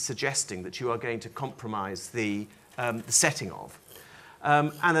seriously suggesting that you are going to compromise the setting of.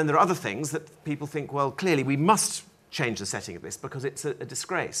 And then there are other things that people think, well, clearly we must change the setting of this because it's a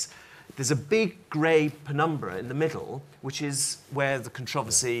disgrace. There's a big grey penumbra in the middle, which is where the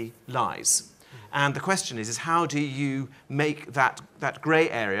controversy lies. And the question is how do you make that grey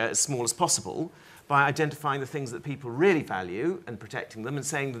area as small as possible by identifying the things that people really value and protecting them, and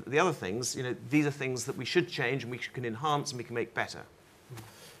saying that the other things, these are things that we should change and we can enhance and we can make better.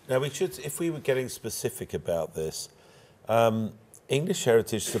 Now, we should, if we were getting specific about this, English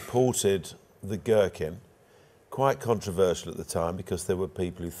Heritage supported the Gherkin, quite controversial at the time because there were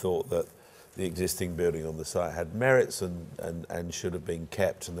people who thought that the existing building on the site had merits and should have been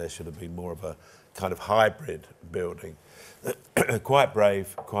kept, and there should have been more of a kind of hybrid building. Quite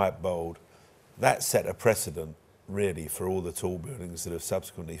brave, quite bold. That set a precedent, really, for all the tall buildings that have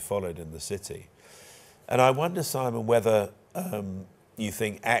subsequently followed in the city. And I wonder, Simon, whether you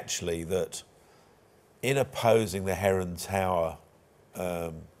think actually that in opposing the Heron Tower,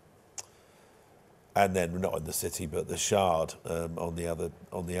 and then not in the city but the Shard on the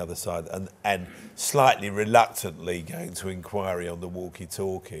other side, and slightly reluctantly going to inquiry on the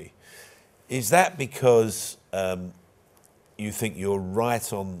walkie-talkie, is that because you think you're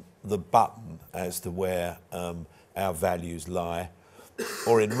right on the button as to where our values lie,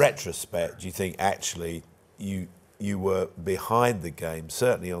 or in retrospect do you think actually you were behind the game,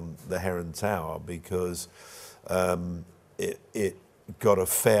 certainly on the Heron Tower, because it got a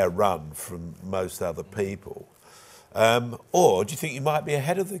fair run from most other people? Or do you think you might be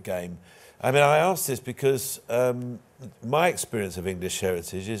ahead of the game? I mean, I ask this because my experience of English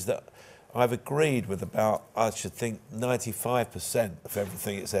heritage is that I've agreed with about, I should think, 95% of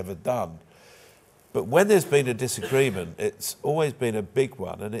everything it's ever done. But when there's been a disagreement, it's always been a big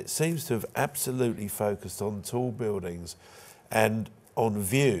one, and it seems to have absolutely focused on tall buildings and on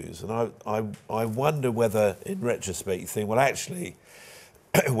views. And I wonder whether, in retrospect, you think, well, actually,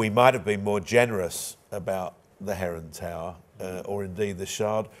 we might have been more generous about the Heron Tower, or indeed the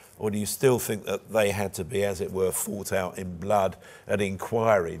Shard, or do you still think that they had to be, as it were, fought out in blood at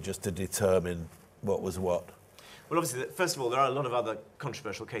inquiry just to determine what was what? Well, obviously, first of all, there are a lot of other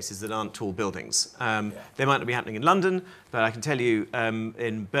controversial cases that aren't tall buildings. They might not be happening in London, but I can tell you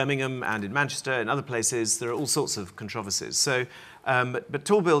in Birmingham and in Manchester and other places, there are all sorts of controversies. So, but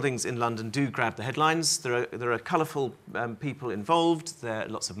tall buildings in London do grab the headlines. There are colourful people involved. There are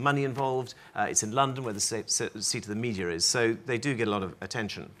lots of money involved. It's in London where the seat of the media is. So they do get a lot of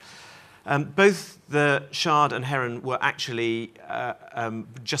attention. Both the Shard and Heron were actually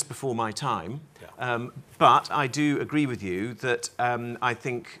just before my time, but I do agree with you that I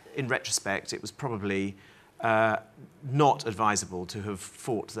think, in retrospect, it was probably not advisable to have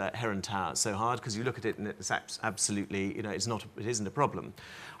fought the Heron Tower so hard, because you look at it and it's absolutely, you know, it isn't a problem.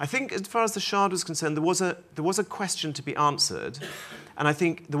 I think, as far as the Shard was concerned, there was a question to be answered, and I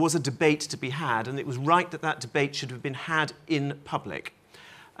think there was a debate to be had, and it was right that that debate should have been had in public.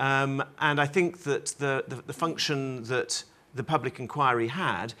 And I think that the function that the public inquiry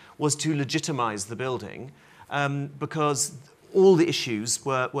had was to legitimise the building, because all the issues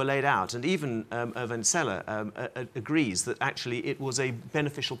were laid out. And even Irvine Seller agrees that actually it was a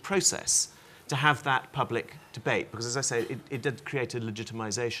beneficial process to have that public debate, because, as I say, it did create a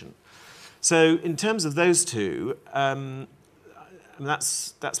legitimisation. So in terms of those two, and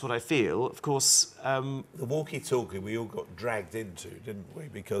that's what I feel. Of course, the walkie-talkie we all got dragged into, didn't we?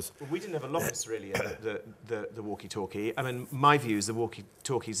 Because we didn't have a locus really in the walkie-talkie. I mean, my view is the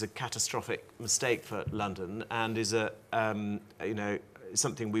walkie-talkie is a catastrophic mistake for London and is a you know,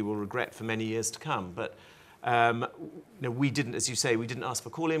 something we will regret for many years to come. But you know, we didn't, as you say, we didn't ask for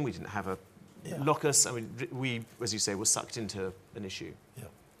call-in. We didn't have a locus. I mean, we, as you say, were sucked into an issue. Yeah,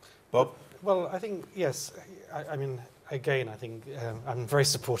 Bob. Well, I think yes. I mean. Again, I think I'm very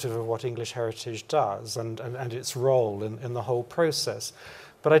supportive of what English Heritage does and its role in the whole process.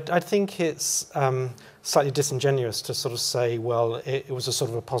 But I think it's slightly disingenuous to sort of say, well, it was a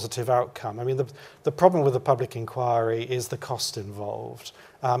sort of a positive outcome. I mean, the problem with the public inquiry is the cost involved.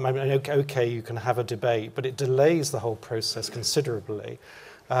 I mean, okay, you can have a debate, but it delays the whole process considerably.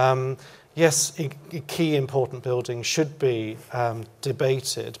 Yes, key important buildings should be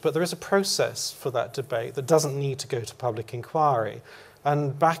debated, but there is a process for that debate that doesn't need to go to public inquiry.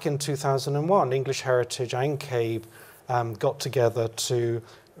 And back in 2001, English Heritage and CABE got together to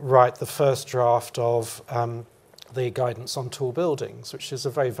write the first draft of the guidance on tall buildings, which is a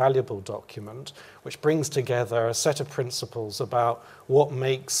very valuable document, which brings together a set of principles about what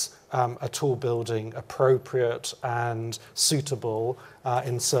makes a tall building appropriate and suitable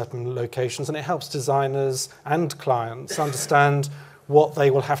in certain locations, and it helps designers and clients understand what they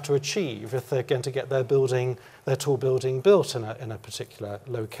will have to achieve if they're going to get their tall building built in a particular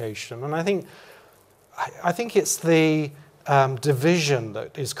location. And I think it's the division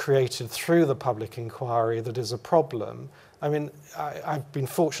that is created through the public inquiry that is a problem. I mean, I've been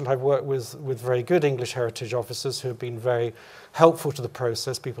fortunate. I've worked with very good English Heritage officers who have been very helpful to the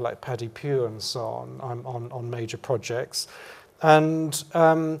process, people like Paddy Pugh and so on major projects. And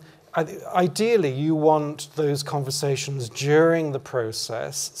ideally, you want those conversations during the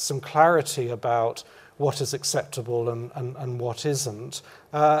process, some clarity about what is acceptable and what isn't,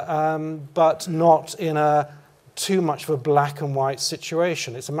 but not in a too much of a black and white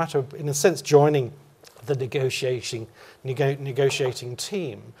situation. It's a matter of, in a sense, joining the negotiating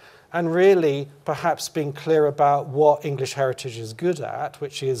team and really perhaps being clear about what English Heritage is good at,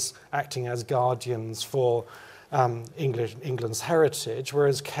 which is acting as guardians for England's heritage,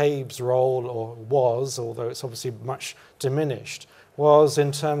 whereas CABE's role was, although it's obviously much diminished, was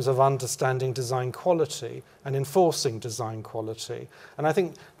in terms of understanding design quality and enforcing design quality. And I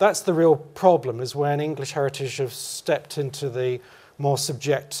think that's the real problem, is when English Heritage have stepped into the more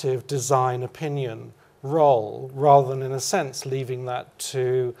subjective design opinion role, rather than, in a sense, leaving that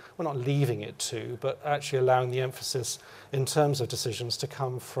to, well, not leaving it to, but actually allowing the emphasis in terms of decisions to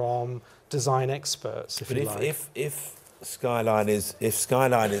come from design experts, if you like. If Skyline is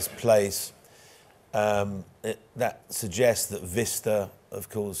placed, that suggests that Vista, of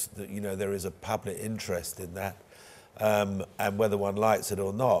course, that, you know, there is a public interest in that, and whether one likes it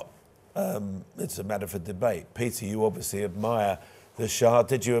or not, it's a matter for debate. Peter, you obviously admire the Shard.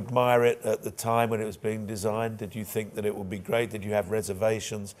 Did you admire it at the time when it was being designed? Did you think that it would be great? Did you have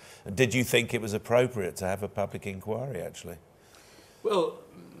reservations? And did you think it was appropriate to have a public inquiry, actually? Well,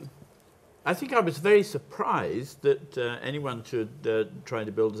 I think I was very surprised that anyone should try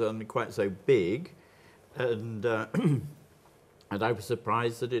to build something quite so big, and and I was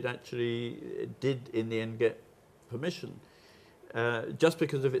surprised that it actually did in the end get permission, just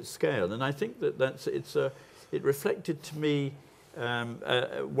because of its scale. And I think that it reflected to me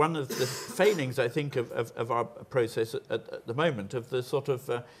one of the failings, I think, of our process at the moment, of the sort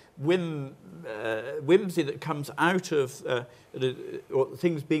of whimsy that comes out of or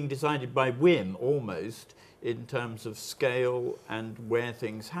things being decided by whim almost in terms of scale and where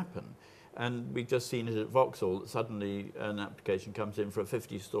things happen. And we've just seen it at Vauxhall that suddenly an application comes in for a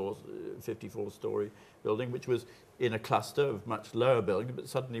 54-storey building, which was in a cluster of much lower buildings, but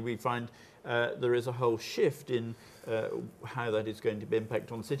suddenly we find there is a whole shift in how that is going to be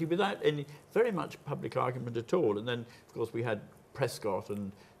impact on the city without any very much public argument at all. And then, of course, we had Prescott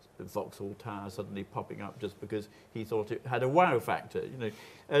and Vauxhall Tower suddenly popping up just because he thought it had a wow factor, you know.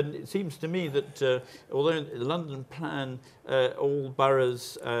 And it seems to me that although in the London plan all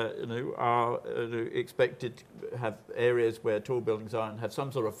boroughs are expected to have areas where tall buildings are and have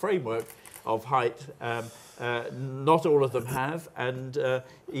some sort of framework of height, not all of them have, and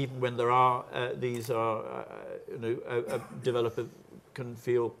even when there are, these are, a developer can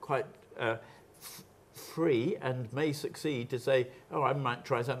feel quite free and may succeed to say, oh, I might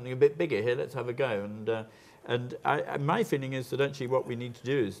try something a bit bigger here, let's have a go. And my feeling is that actually what we need to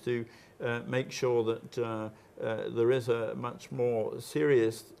do is to make sure that there is a much more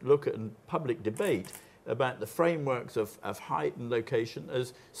serious look at and public debate about the frameworks of height and location,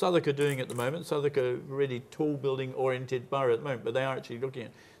 as Southwark are doing at the moment. Southwark are really tall building oriented borough at the moment, but they are actually looking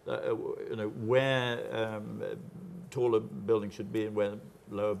at where taller buildings should be and where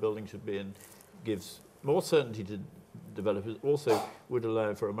lower buildings should be, and gives more certainty to developers. Also would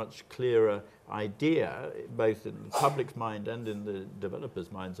allow for a much clearer idea, both in the public's mind and in the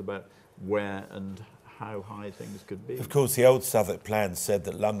developers' minds, about where and how high things could be. Of course, the old Southwark plan said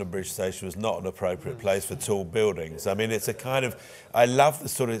that London Bridge Station was not an appropriate place for tall buildings. I mean, it's a kind of, I love the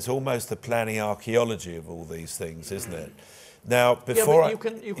sort of, it's almost the planning archaeology of all these things, isn't it? Now, before you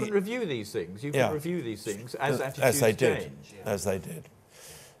can review these things. You can review these things as attitudes change. As they did.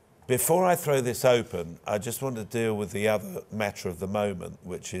 Before I throw this open, I just want to deal with the other matter of the moment,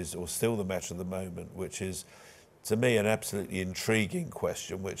 which is, or still the matter of the moment, which is, to me, an absolutely intriguing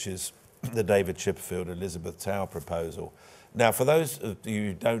question, which is the David Chipperfield Elizabeth Tower proposal. Now, for those of you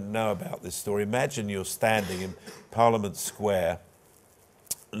who don't know about this story, imagine you're standing in Parliament Square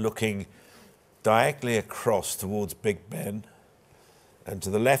looking diagonally across towards Big Ben, and to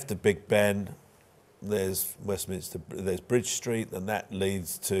the left of Big Ben there's there's Bridge Street, and that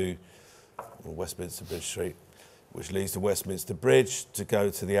leads to Westminster Bridge Street, which leads to Westminster Bridge to go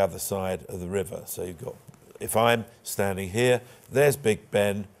to the other side of the river. So you've got, if I'm standing here, there's Big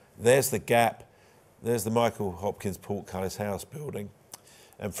Ben, there's the Gap, there's the Michael Hopkins Portcullis House building,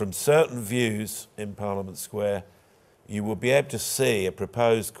 and from certain views in Parliament Square, you will be able to see a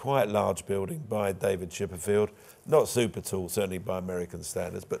proposed quite large building by David Chipperfield, not super tall, certainly by American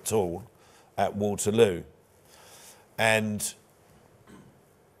standards, but tall, at Waterloo. And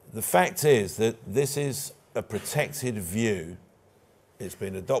the fact is that this is a protected view. It's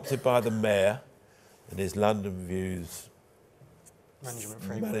been adopted by the Mayor and his London Views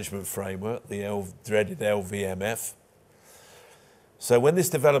management framework, the dreaded LVMF. So when this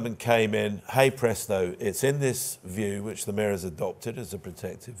development came in, hey presto, it's in this view, which the Mayor has adopted as a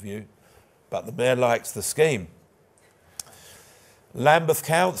protected view, but the Mayor likes the scheme. Lambeth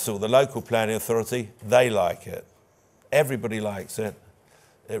Council, the local planning authority, they like it. Everybody likes it.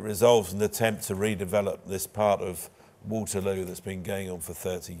 It resolves an attempt to redevelop this part of Waterloo that's been going on for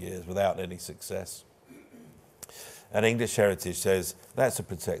 30 years without any success. And English Heritage says that's a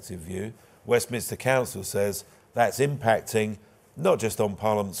protected view. Westminster Council says that's impacting not just on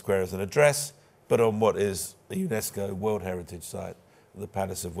Parliament Square as an address, but on what is the UNESCO World Heritage Site, the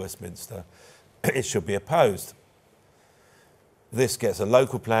Palace of Westminster. It should be opposed. This gets a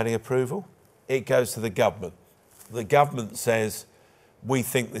local planning approval. It goes to the government. The government says, we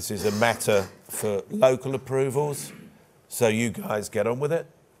think this is a matter for local approvals, so you guys get on with it.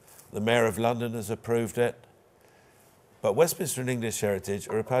 The Mayor of London has approved it. But Westminster and English Heritage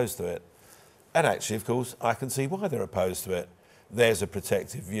are opposed to it. And actually, of course, I can see why they're opposed to it. There's a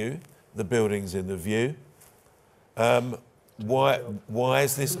protected view. The building's in the view. Why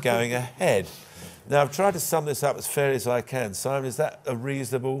is this going ahead? Now, I've tried to sum this up as fairly as I can. Simon, is that a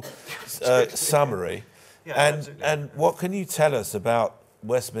reasonable summary? Yeah, and what can you tell us about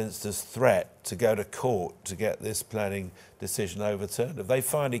Westminster's threat to go to court to get this planning decision overturned? Have they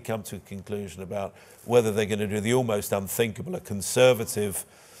finally come to a conclusion about whether they're going to do the almost unthinkable, a conservative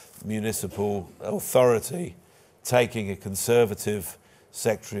municipal authority taking a conservative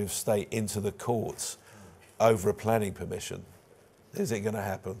Secretary of State into the courts over a planning permission? Is it going to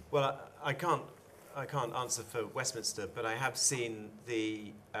happen? Well, I can't answer for Westminster, but I have seen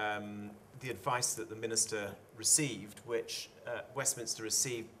the advice that the minister received, which Westminster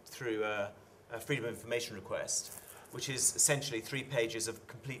received through a Freedom of Information request, which is essentially 3 pages of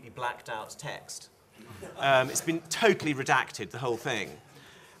completely blacked out text. It's been totally redacted, the whole thing.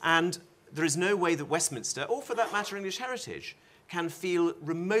 And there is no way that Westminster, or for that matter English Heritage, can feel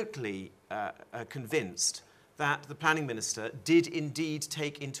remotely convinced that the planning minister did indeed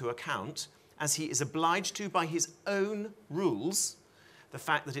take into account, as he is obliged to by his own rules, the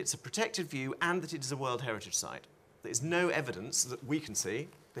fact that it's a protected view and that it is a World Heritage Site. There is no evidence that we can see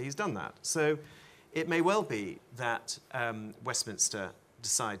that he's done that. So it may well be that Westminster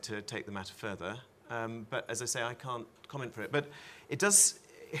decide to take the matter further, but as I say, I can't comment for it. But it does,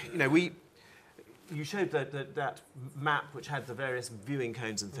 you know, you showed that map which had the various viewing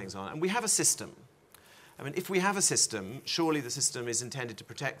cones and things on it, and we have a system. I mean, if we have a system, surely the system is intended to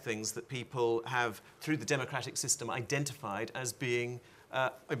protect things that people have, through the democratic system, identified as being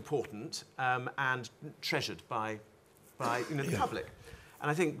important and treasured by the public.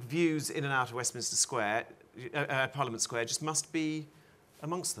 And I think views in and out of Westminster Square, Parliament Square, just must be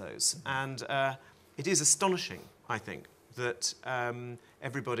amongst those. And it is astonishing, I think, that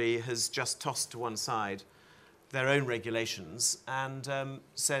everybody has just tossed to one side their own regulations and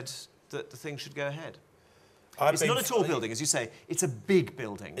said that the thing should go ahead. It's not a tall building, as you say. It's a big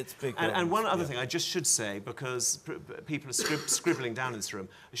building. It's big. And one other thing I just should say, because people are scribbling down in this room,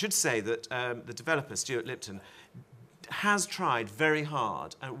 I should say that the developer, Stuart Lipton, has tried very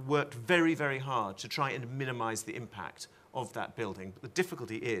hard and worked very, very hard to try and minimise the impact of that building. But the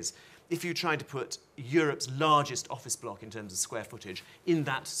difficulty is, if you try to put Europe's largest office block in terms of square footage in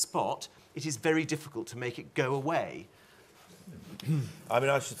that spot, it is very difficult to make it go away. I mean,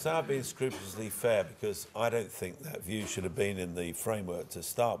 I should say I've been scrupulously fair because I don't think that view should have been in the framework to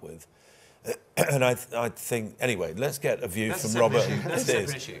start with. And I think, anyway, let's get a view from Robert. That's a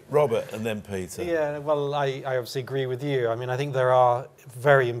separate issue. Robert and then Peter. Yeah, well, I obviously agree with you. I mean, I think there are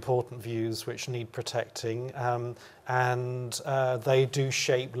very important views which need protecting, and they do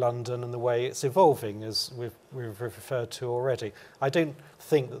shape London and the way it's evolving, as we've referred to already. I don't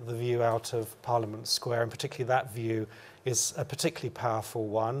think that the view out of Parliament Square, and particularly that view, is a particularly powerful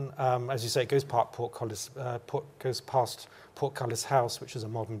one. As you say, it goes past Portcullis House, which is a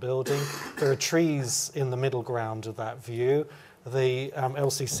modern building. There are trees in the middle ground of that view. The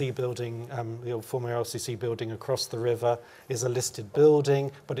LCC building, the old former LCC building across the river, is a listed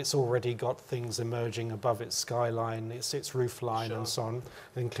building, but it's already got things emerging above its skyline, its roof line and so on,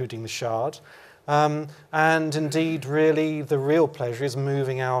 including the Shard. And indeed, really, the real pleasure is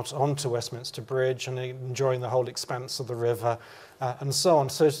moving out onto Westminster Bridge and enjoying the whole expanse of the river and so on.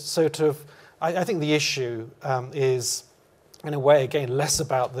 I think the issue is, in a way, again, less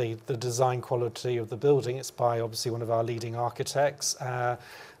about the design quality of the building. It's by, obviously, one of our leading architects,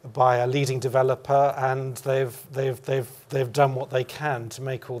 by a leading developer, and they've done what they can to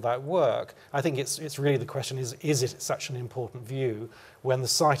make all that work. I think it's really the question is it such an important view when the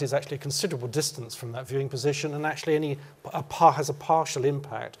site is actually a considerable distance from that viewing position and actually has a partial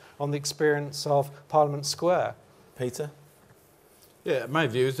impact on the experience of Parliament Square? Peter? Yeah, my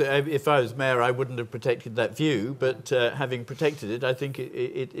view is that if I was mayor, I wouldn't have protected that view, but having protected it, I think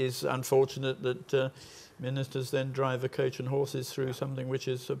it is unfortunate that ministers then drive a coach and horses through something which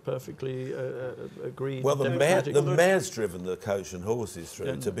is a perfectly agreed. Well, the mayor's driven the coach and horses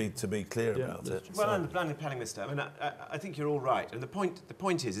through. To be clear about it. Well, I'm the planning minister. I mean, I think you're all right. And the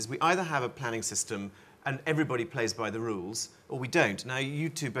point is we either have a planning system and everybody plays by the rules, or we don't. Now, you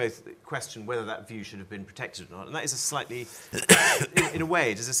two both question whether that view should have been protected or not, and that is a slightly, in a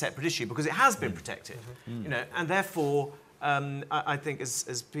way, it is a separate issue because it has been protected, you know, and therefore. I think,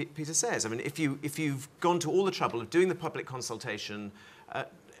 as Peter says, I mean, if you've gone to all the trouble of doing the public consultation,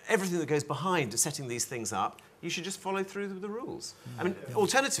 everything that goes behind setting these things up, you should just follow through the rules. I mean,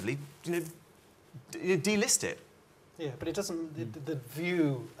 alternatively, you know, delist it. Yeah, but it doesn't. The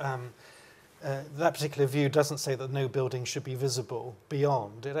view. That particular view doesn't say that no building should be visible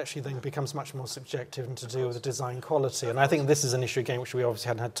beyond. It actually then becomes much more subjective and to do with the design quality. And I think this is an issue, again, which we obviously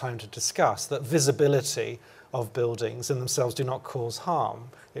hadn't had time to discuss, that visibility of buildings in themselves do not cause harm.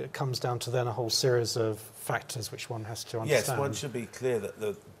 It comes down to then a whole series of factors which one has to understand. Yes, one should be clear that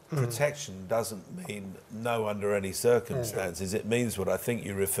the protection doesn't mean no under any circumstances. It means what I think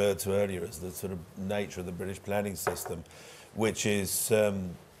you referred to earlier as the sort of nature of the British planning system, which is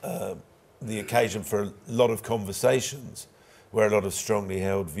the occasion for a lot of conversations where a lot of strongly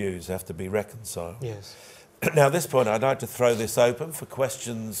held views have to be reconciled. Yes. Now, at this point, I'd like to throw this open for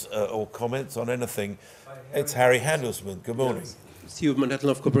questions or comments on anything. It's Harry Handelsman. Good morning. CEO of Manhattan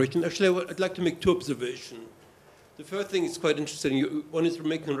Love Corporation. Actually, I'd like to make 2 observations. The first thing is quite interesting. One is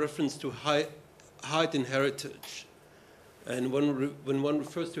making reference to height and heritage. And when one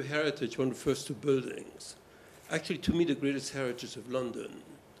refers to heritage, one refers to buildings. Actually, to me, the greatest heritage of London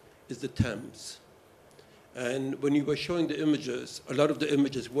is the Thames. And when you were showing the images, a lot of the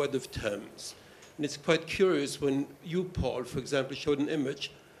images were the Thames. And it's quite curious when you, Paul, for example, showed an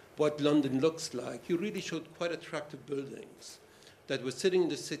image what London looks like. You really showed quite attractive buildings that were sitting in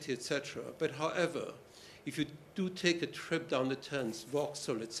the city, etc. But however, if you do take a trip down the Thames,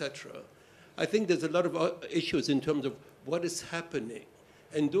 Vauxhall, etc., I think there's a lot of issues in terms of what is happening.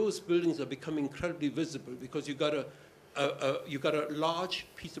 And those buildings are becoming incredibly visible because you got a large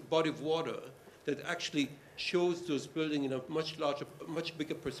piece of body of water that actually shows those buildings in a much larger, much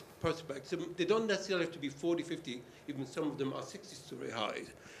bigger perspective. So they don't necessarily have to be 40, 50, even some of them are 60-story high.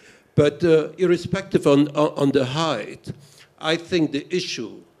 But irrespective on the height, I think the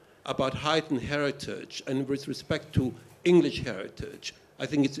issue about height and heritage, and with respect to English heritage, I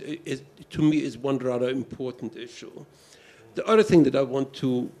think to me is one rather important issue. The other thing that I want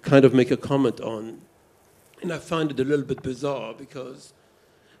to kind of make a comment on, and I find it a little bit bizarre because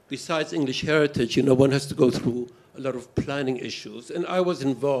besides English heritage, one has to go through a lot of planning issues. And I was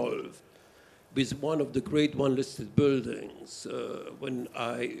involved with one of the Grade 1 listed buildings when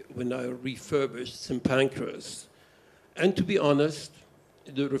I refurbished St. Pancras. And to be honest,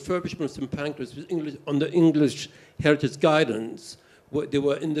 the refurbishment of St. Pancras was on the English heritage guidance. There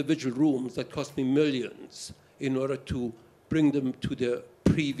were individual rooms that cost me millions in order to bring them to their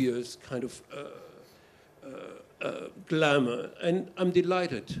previous kind of glamour. And I'm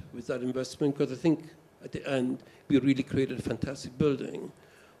delighted with that investment because I think at the end we really created a fantastic building.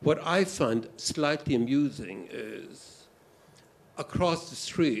 What I find slightly amusing is across the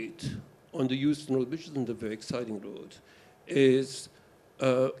street on the Euston Road, which isn't a very exciting road, is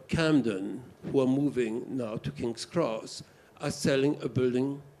Camden, who are moving now to King's Cross, are selling a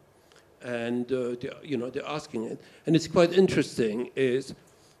building, and they're asking it. And it's quite interesting is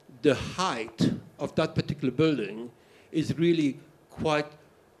the height of that particular building is really quite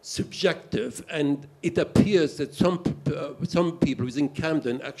subjective, and it appears that some people within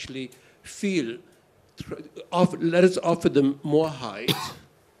Camden actually feel, let us offer them more height,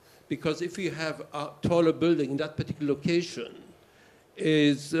 because if you have a taller building in that particular location,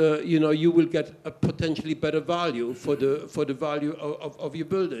 you will get a potentially better value for the value of your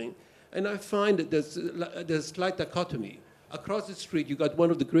building. And I find that there's a slight dichotomy. Across the street, you got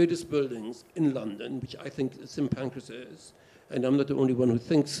one of the greatest buildings in London, which I think St. Pancras is, and I'm not the only one who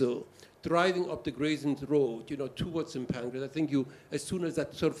thinks so. Driving up the Grayson Road, towards St. Pancras, I think as soon as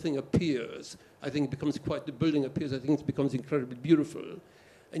that sort of thing appears, I think it becomes the building appears, I think it becomes incredibly beautiful.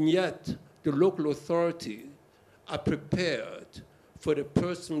 And yet, the local authority are prepared for the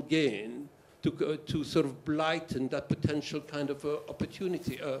personal gain to sort of blighten that potential kind of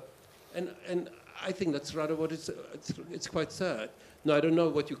opportunity. And I think that's rather what it's quite sad. Now, I don't know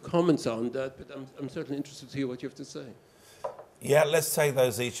what your comments are on that, but I'm certainly interested to hear what you have to say. Yeah, let's take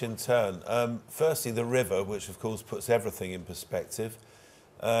those each in turn. Firstly, the river, which of course puts everything in perspective.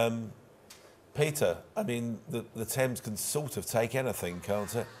 Peter, I mean, the Thames can sort of take anything,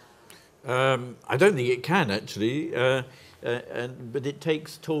 can't it? I don't think it can, actually. But it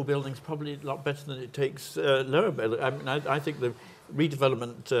takes tall buildings probably a lot better than it takes lower buildings. I mean, I think the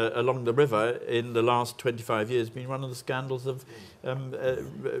redevelopment along the river in the last 25 years has been one of the scandals of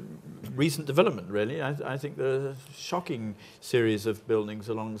recent development, really. I think there's a shocking series of buildings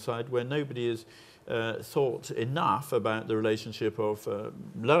alongside where nobody has thought enough about the relationship of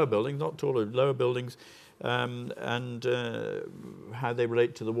lower buildings, not taller, lower buildings, and how they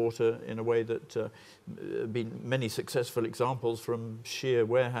relate to the water in a way that been many successful examples from sheer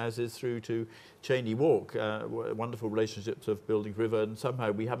warehouses through to Cheney Walk, wonderful relationships of building river, and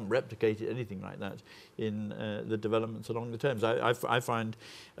somehow we haven't replicated anything like that in the developments along the Thames. I find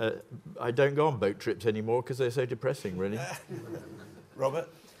I don't go on boat trips anymore because they're so depressing, really. Robert?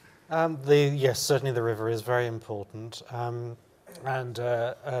 Yes, certainly the river is very important. And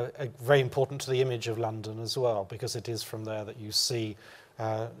very important to the image of London as well, because it is from there that you see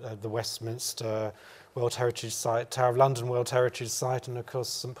the Westminster World Heritage Site, Tower of London World Heritage Site, and of course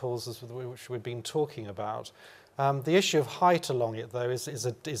St Paul's, which we've been talking about. The issue of height along it, though, is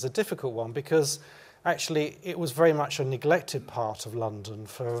a difficult one, because actually it was very much a neglected part of London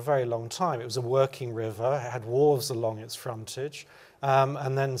for a very long time. It was a working river, it had wharves along its frontage,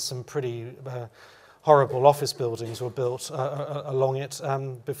 and then some pretty horrible office buildings were built along it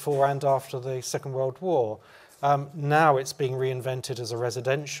before and after the Second World War. Now it's being reinvented as a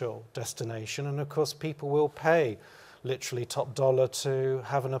residential destination, and of course people will pay literally top dollar to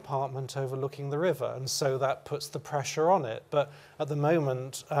have an apartment overlooking the river, and so that puts the pressure on it. But at the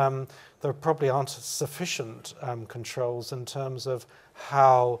moment, there probably aren't sufficient controls in terms of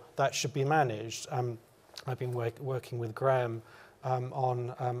how that should be managed. I've been working with Graham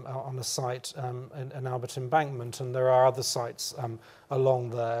on a site in Albert Embankment, and there are other sites along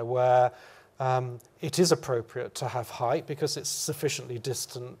there where it is appropriate to have height because it's sufficiently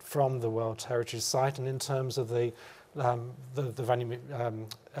distant from the World Heritage Site, and in terms of the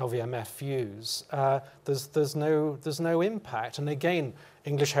LVMF views, there's no impact. And again,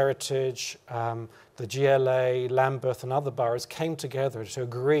 English Heritage, the GLA, Lambeth and other boroughs came together to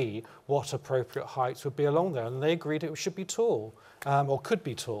agree what appropriate heights would be along there, and they agreed it should be tall, or could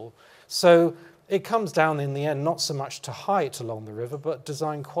be tall. So it comes down in the end not so much to height along the river, but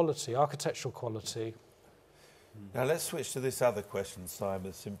design quality, architectural quality. Now let's switch to this other question,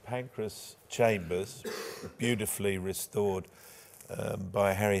 Simon. St Pancras Chambers, beautifully restored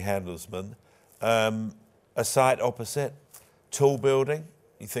by Harry Handelsman. A site opposite, tall building,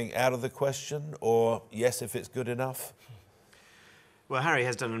 you think out of the question, or yes if it's good enough? Well, Harry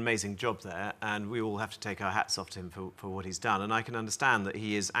has done an amazing job there, and we all have to take our hats off to him for what he's done. And I can understand that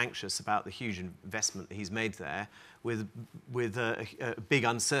he is anxious about the huge investment that he's made there with a big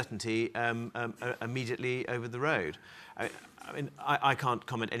uncertainty immediately over the road. I can't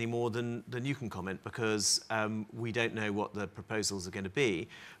comment any more than you can comment, because we don't know what the proposals are going to be.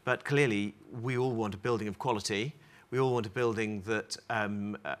 But clearly, we all want a building of quality. We all want a building that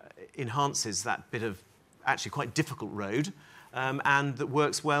enhances that bit of actually quite difficult road. And that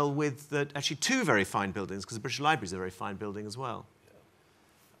works well with actually two very fine buildings, because the British Library is a very fine building as well.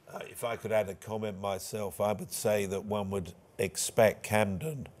 If I could add a comment myself, I would say that one would expect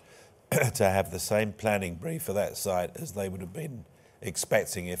Camden to have the same planning brief for that site as they would have been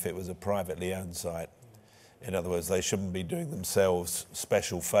expecting if it was a privately owned site. In other words, they shouldn't be doing themselves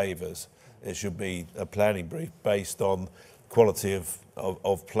special favours. It should be a planning brief based on quality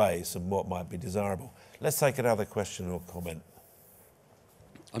of place and what might be desirable. Let's take another question or comment.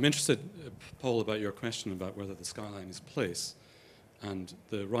 I'm interested, Paul, about your question about whether the skyline is place and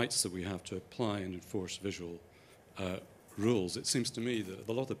the rights that we have to apply and enforce visual rules. It seems to me that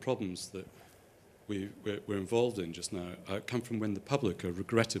a lot of the problems that we're involved in just now come from when the public are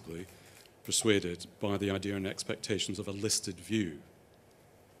regrettably persuaded by the idea and expectations of a listed view.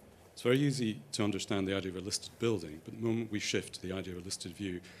 It's very easy to understand the idea of a listed building, but the moment we shift to the idea of a listed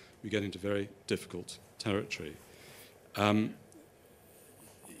view, we get into very difficult territory.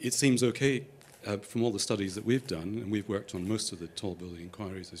 It seems okay from all the studies that we've done, and we've worked on most of the tall building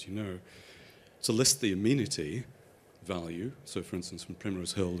inquiries, as you know, to list the amenity value, so for instance from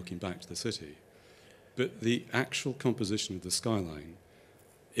Primrose Hill looking back to the city. But the actual composition of the skyline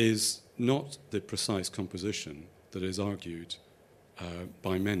is not the precise composition that is argued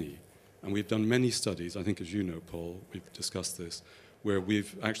by many. And we've done many studies, I think as you know, Paul, we've discussed this, where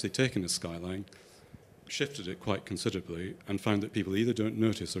we've actually taken a skyline, shifted it quite considerably, and found that people either don't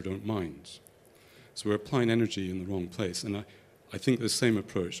notice or don't mind. So we're applying energy in the wrong place. And I think the same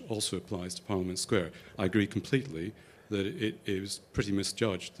approach also applies to Parliament Square. I agree completely that it was pretty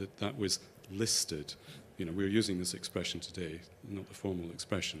misjudged that that was listed. You know, we're using this expression today, not the formal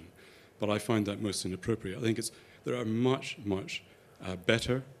expression. But I find that most inappropriate. I think there are much, much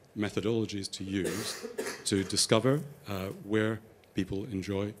better methodologies to use to discover where people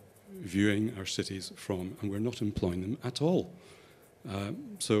enjoy viewing our cities from, and we're not employing them at all.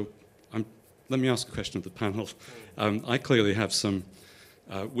 So let me ask a question of the panel. I clearly have some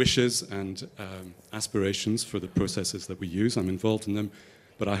wishes and aspirations for the processes that we use. I'm involved in them,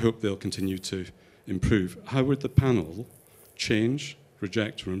 but I hope they'll continue to improve. How would the panel change,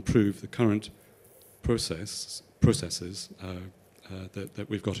 reject, or improve the current processes that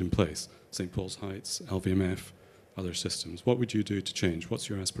we've got in place? St Paul's Heights, LVMF, other systems. What would you do to change? What's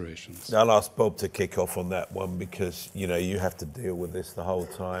your aspirations? I'll ask Bob to kick off on that one, because you know you have to deal with this the whole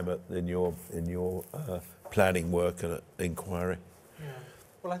time in your planning work and inquiry. Yeah.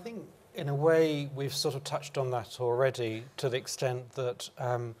 Well, I think in a way we've sort of touched on that already, to the extent that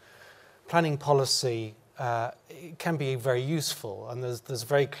planning policy it can be very useful, and there's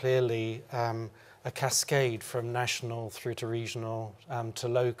very clearly a cascade from national through to regional to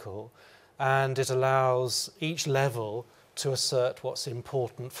local. And it allows each level to assert what's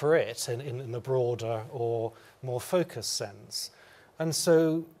important for it in a broader or more focused sense. And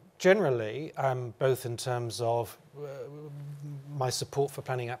so generally, both in terms of my support for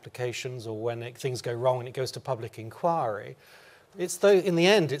planning applications, or when things go wrong and it goes to public inquiry, in the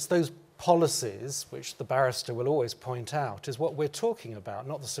end, it's those policies, which the barrister will always point out, is what we're talking about,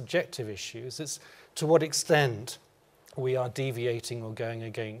 not the subjective issues. It's to what extent we are deviating from or going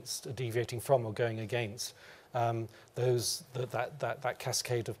against that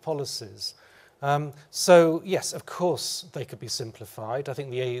cascade of policies. So yes, of course they could be simplified. I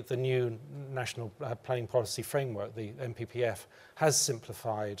think the new National Planning Policy Framework, the NPPF, has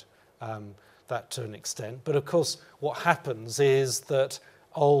simplified that to an extent. But of course, what happens is that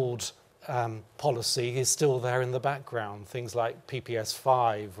old policy is still there in the background. Things like PPS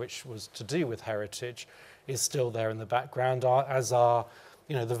 5, which was to do with heritage, is still there in the background, as are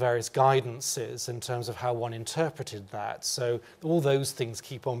the various guidances in terms of how one interpreted that. So all those things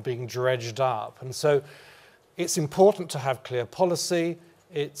keep on being dredged up. And so it's important to have clear policy.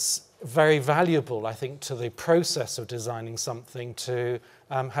 It's very valuable, I think, to the process of designing something to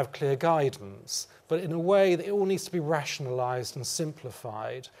have clear guidance. But in a way that it all needs to be rationalized and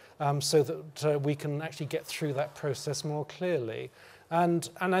simplified so that we can actually get through that process more clearly. And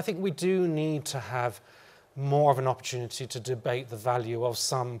I think we do need to have more of an opportunity to debate the value of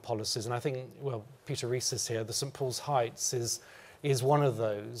some policies. And I think, well, Peter Rees is here, the St Paul's Heights is one of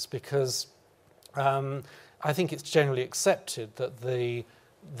those, because I think it's generally accepted that the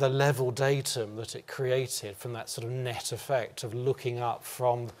level datum that it created from that sort of net effect of looking up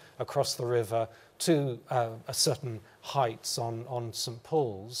from across the river to a certain heights on St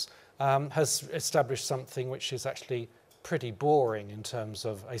Paul's has established something which is actually pretty boring in terms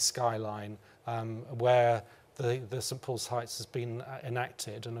of a skyline where the St Paul's Heights has been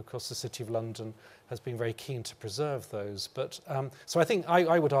enacted, and of course the City of London has been very keen to preserve those. But so I think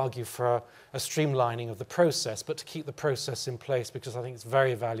I would argue for a streamlining of the process, but to keep the process in place, because I think it's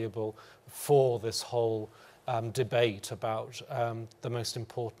very valuable for this whole debate about the most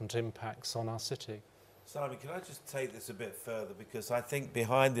important impacts on our city. Simon, can I just take this a bit further? Because I think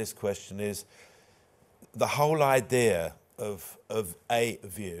behind this question is the whole idea of a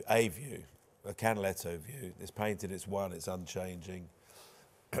view, a Canaletto view. It's painted, it's one, it's unchanging.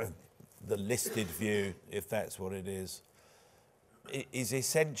 The listed view, if that's what it is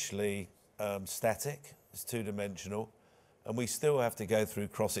essentially static, it's two-dimensional, and we still have to go through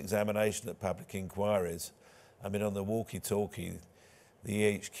cross-examination at public inquiries. I mean, on the walkie-talkie,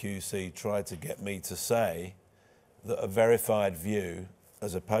 the EHQC tried to get me to say that a verified view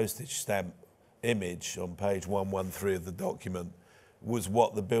as a postage stamp image on page 113 of the document was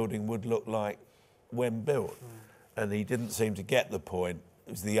what the building would look like when built. And he didn't seem to get the point.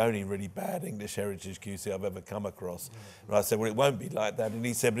 It was the only really bad English heritage QC I've ever come across. And I said, well, it won't be like that. And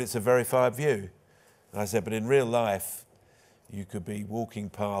he said, but it's a verified view. And I said, but in real life, you could be walking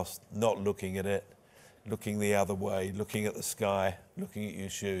past, not looking at it, looking the other way, looking at the sky, looking at your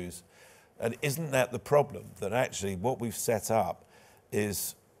shoes. And isn't that the problem? That actually what we've set up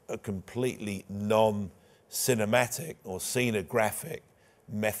is a completely non-cinematic or scenographic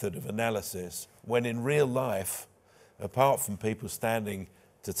method of analysis, when in real life, apart from people standing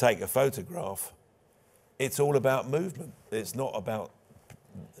to take a photograph, it's all about movement. It's not about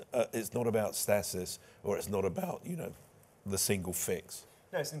stasis, or it's not about, the single fix.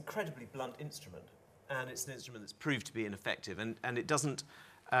 No, it's an incredibly blunt instrument, and it's an instrument that's proved to be ineffective, and it doesn't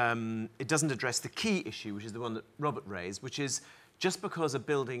address the key issue, which is the one that Robert raised, which is just because a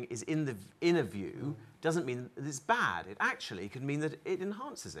building is in the inner view doesn't mean that it's bad. It actually could mean that it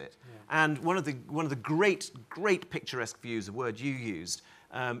enhances it. Yeah. And one of the great picturesque views, a word you used,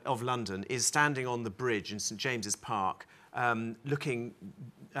 of London is standing on the bridge in St James's Park, looking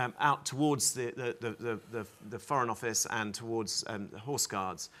out towards the Foreign Office and towards the Horse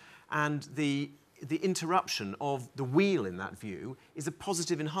Guards, and the interruption of the wheel in that view is a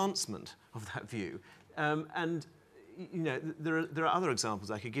positive enhancement of that view, and there are other examples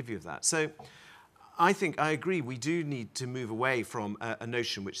I could give you of that. So I think I agree we do need to move away from a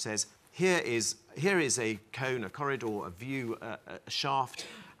notion which says here is a cone, a corridor, a view, a shaft,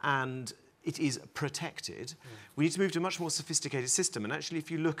 and it is protected. We need to move to a much more sophisticated system. And actually,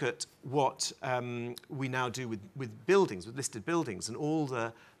 if you look at what we now do with buildings, with listed buildings, and all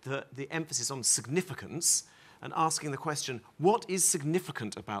the emphasis on significance, and asking the question, what is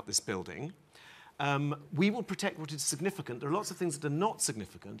significant about this building? We will protect what is significant. There are lots of things that are not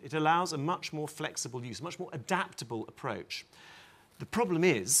significant. It allows a much more flexible use, a much more adaptable approach. The problem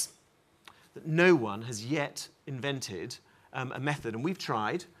is that no one has yet invented a method, and we've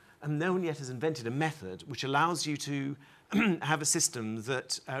tried, and no one yet has invented a method which allows you to have a system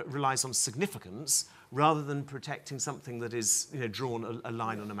that relies on significance rather than protecting something that is drawn a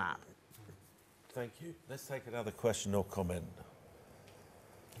line on a map. Thank you. Let's take another question or comment.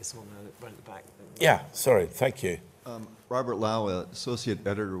 This one right at the back. Yeah, sorry, thank you. Robert Lau, Associate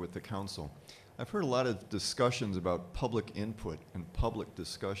Editor with the Council. I've heard a lot of discussions about public input and public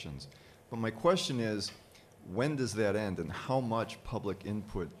discussions, but my question is, when does that end, and how much public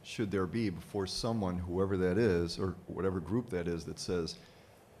input should there be before someone, whoever that is, or whatever group that is, that says,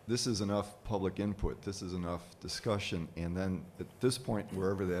 this is enough public input, this is enough discussion, and then at this point,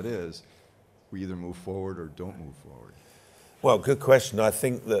 wherever that is, we either move forward or don't move forward? Well, good question. I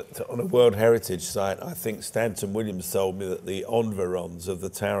think that on a World Heritage site, I think Stanton Williams told me that the environs of the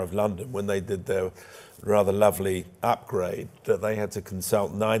Tower of London, when they did their rather lovely upgrade, that they had to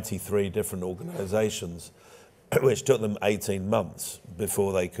consult 93 different organisations, which took them 18 months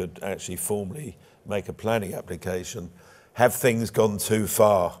before they could actually formally make a planning application. Have things gone too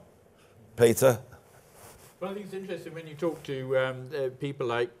far? Peter? Well, I think it's interesting when you talk to people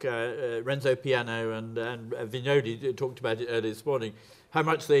like Renzo Piano and Vignoli talked about it earlier this morning, how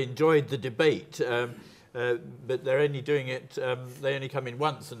much they enjoyed the debate, but they're only doing it, they only come in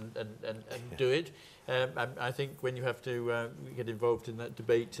once and do it. I think when you have to get involved in that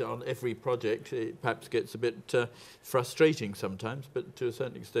debate on every project, it perhaps gets a bit frustrating sometimes, but to a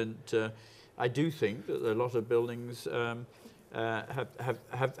certain extent, I do think that a lot of buildings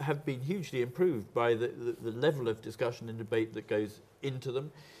have been hugely improved by the level of discussion and debate that goes into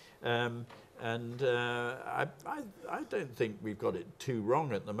them. I don't think we've got it too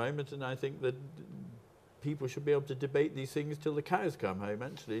wrong at the moment, and I think that people should be able to debate these things till the cows come home,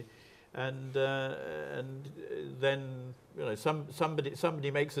 actually. And then somebody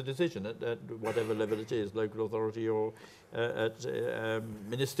makes a decision at whatever level it is, local authority or at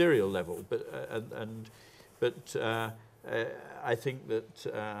ministerial level. But I think that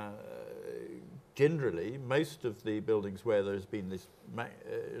generally most of the buildings where there's been this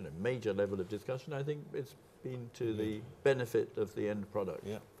major level of discussion, I think it's been to the benefit of the end product.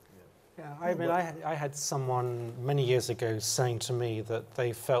 Yeah. Yeah, I mean, I had someone many years ago saying to me that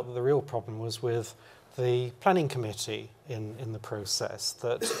they felt that the real problem was with the planning committee in the process,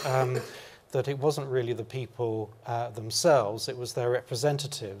 that that it wasn't really the people themselves, it was their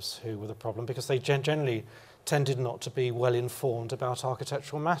representatives who were the problem, because they generally tended not to be well informed about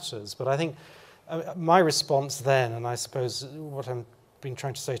architectural matters. But I think my response then, and I suppose what I've been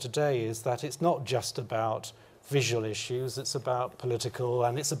trying to say today, is that it's not just about visual issues, it's about political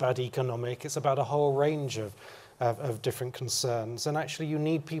and it's about economic, it's about a whole range of different concerns. And actually you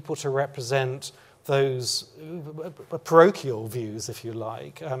need people to represent those parochial views, if you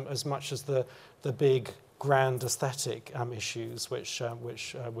like, as much as the big grand aesthetic issues which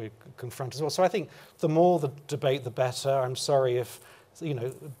we confront as well. So I think the more the debate, the better. I'm sorry if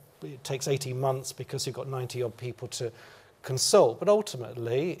it takes 18 months because you've got 90 odd people to consult, but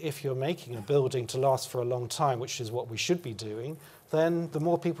ultimately, if you're making a building to last for a long time, which is what we should be doing, then the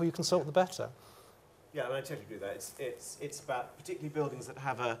more people you consult, the better. Yeah, and I totally agree with that. It's about particularly buildings that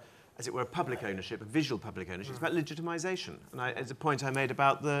have as it were, public ownership, a visual public ownership. It's about legitimisation. And it's a point I made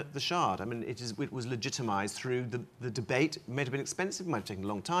about the Shard. I mean, it was legitimised through the debate. It may have been expensive, might have taken a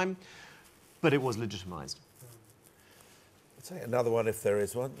long time, but it was legitimised. I'll take another one if there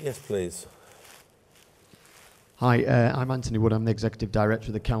is one. Yes, please. Hi, I'm Anthony Wood. I'm the Executive Director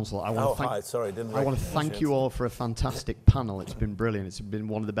of the Council. I want to thank you all for a fantastic panel. It's been brilliant. It's been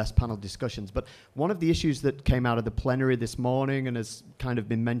one of the best panel discussions. But one of the issues that came out of the plenary this morning and has kind of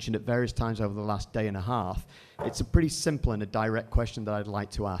been mentioned at various times over the last day and a half, it's a pretty simple and a direct question that I'd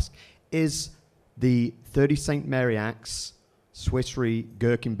like to ask. Is the 30 St Mary Axe, Swiss Re,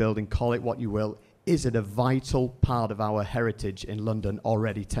 Gherkin building, call it what you will, is it a vital part of our heritage in London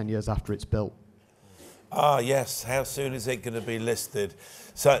already 10 years after it's built? Ah, yes. How soon is it going to be listed?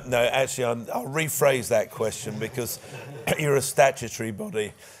 So, no, actually, I'll rephrase that question because you're a statutory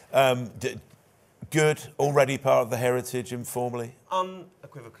body. Good, already part of the heritage informally?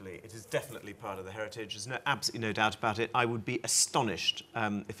 Unequivocally, it is definitely part of the heritage. There's absolutely no doubt about it. I would be astonished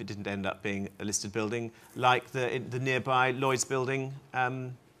if it didn't end up being a listed building, like the nearby Lloyd's building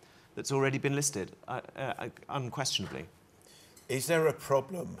that's already been listed, unquestionably. Is there a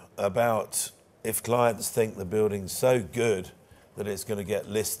problem about if clients think the building's so good that it's going to get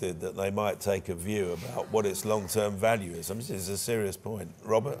listed that they might take a view about what its long-term value is? I mean, this is a serious point.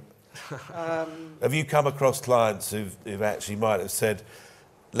 Robert? Have you come across clients who've actually might have said,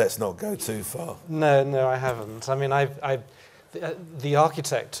 let's not go too far? No, I haven't. I mean, the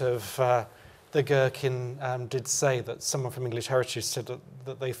architect of the Gherkin did say that someone from English Heritage said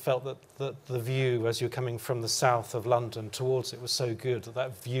that they felt that the view as you're coming from the south of London towards it was so good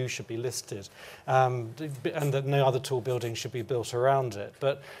that view should be listed, and that no other tall building should be built around it.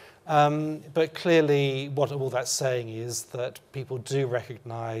 But clearly what all that's saying is that people do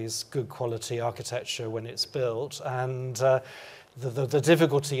recognise good quality architecture when it's built, and the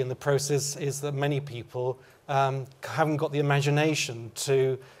difficulty in the process is that many people haven't got the imagination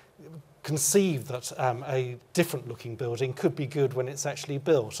to conceive that a different looking building could be good when it's actually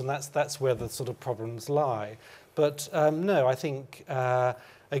built, and that's where the sort of problems lie. But no, I think,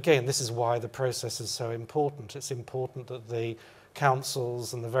 again, this is why the process is so important. It's important that the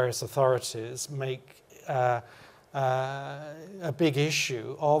councils and the various authorities make a big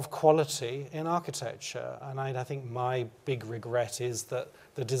issue of quality in architecture. And I think my big regret is that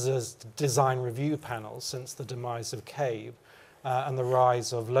the design review panels, since the demise of CABE and the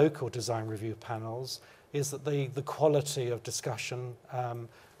rise of local design review panels, is that the quality of discussion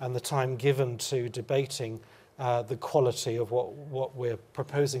and the time given to debating the quality of what we're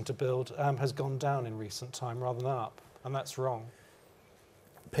proposing to build has gone down in recent time rather than up, and that's wrong.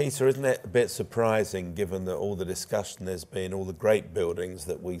 Peter, isn't it a bit surprising, given that all the discussion there's been, all the great buildings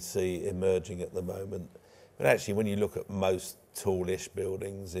that we see emerging at the moment, but actually when you look at most tallish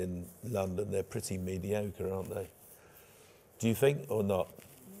buildings in London, they're pretty mediocre, aren't they? Do you think, or not?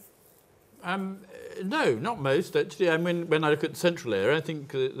 No, not most, actually. I mean, when I look at the central area, I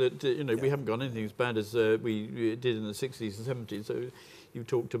think that we haven't got anything as bad as we did in the 60s and 70s. So you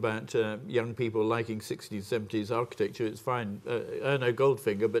talked about young people liking 60s, 70s architecture. It's fine. No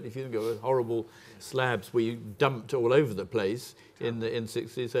Goldfinger, but if you think of horrible slabs where you dumped all over the place in the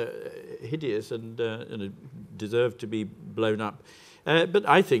 60s, hideous and deserve to be blown up. But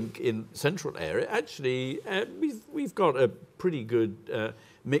I think in central area, actually, we've got a pretty good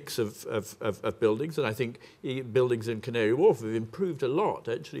mix of buildings, and I think buildings in Canary Wharf have improved a lot,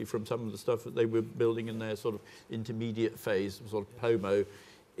 actually, from some of the stuff that they were building in their sort of intermediate phase, sort of POMO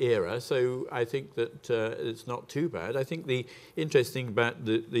era. So I think that it's not too bad. I think the interesting about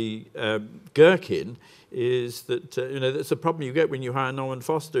the Gherkin is that that's a problem you get when you hire Norman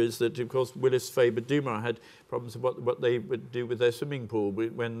Foster, is that, of course, Willis Faber Dumas had problems with what they would do with their swimming pool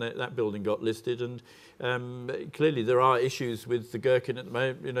when that building got listed, and clearly there are issues with the Gherkin at the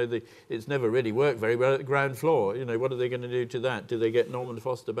moment. It's never really worked very well at the ground floor. What are they going to do to that? Do they get Norman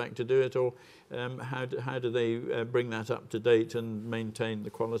Foster back to do it, or how do they bring that up to date and maintain the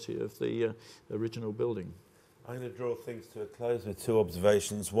quality of the original building? I'm going to draw things to a close with two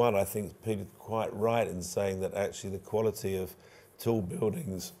observations. One, I think Peter's quite right in saying that actually the quality of tall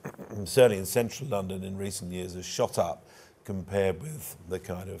buildings, certainly in central London in recent years, has shot up compared with the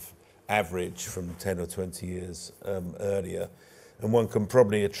kind of average from 10 or 20 years earlier. And one can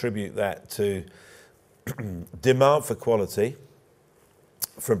probably attribute that to demand for quality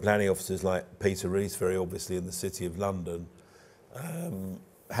from planning officers like Peter Rees, very obviously in the City of London,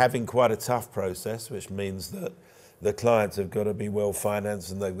 having quite a tough process, which means that the clients have got to be well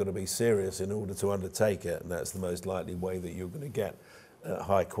financed and they've got to be serious in order to undertake it, and that's the most likely way that you're going to get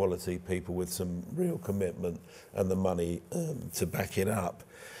high quality people with some real commitment and the money to back it up.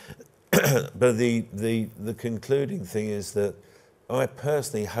 But the concluding thing is that I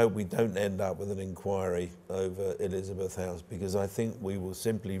personally hope we don't end up with an inquiry over Elizabeth House, because I think we will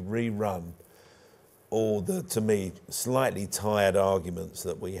simply rerun all the, to me, slightly tired arguments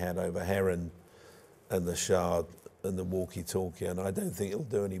that we had over Heron and the Shard and the walkie-talkie, and I don't think it'll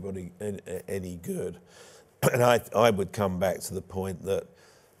do anybody any good. And I would come back to the point that,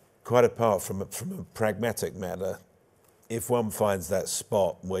 quite apart from a pragmatic matter, if one finds that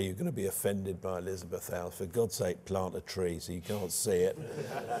spot where you're going to be offended by Elizabeth House, for God's sake, plant a tree so you can't see it.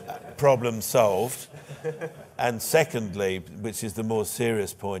 Problem solved. And secondly, which is the more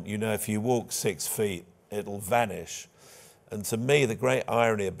serious point, if you walk 6 feet, it'll vanish. And to me, the great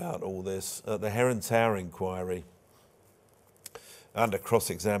irony about all this, at the Heron Tower inquiry, under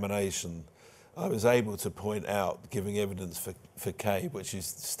cross-examination, I was able to point out, giving evidence for CABE, which is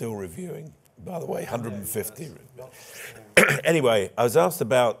still reviewing, by the way, 150. Anyway, I was asked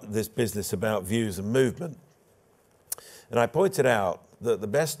about this business about views and movement. And I pointed out that the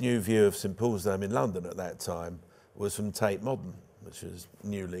best new view of St Paul's Dome in London at that time was from Tate Modern, which was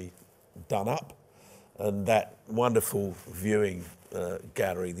newly done up. And that wonderful viewing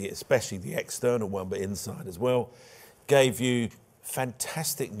gallery, especially the external one, but inside as well, gave you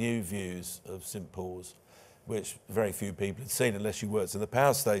fantastic new views of St Paul's, which very few people had seen unless you worked in the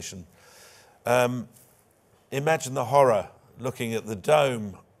power station. Imagine the horror looking at the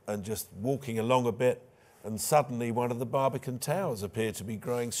dome and just walking along a bit, and suddenly one of the Barbican Towers appeared to be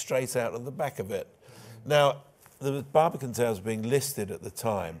growing straight out of the back of it. Now, the Barbican Towers being listed at the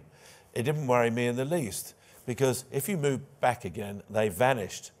time, it didn't worry me in the least, because if you moved back again, they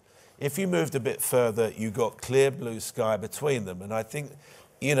vanished. If you moved a bit further, you got clear blue sky between them. And I think,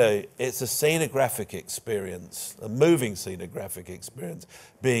 it's a scenographic experience, a moving scenographic experience,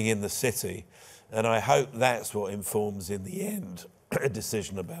 being in the city. And I hope that's what informs, in the end, a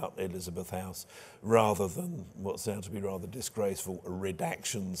decision about Elizabeth House rather than what sound to be rather disgraceful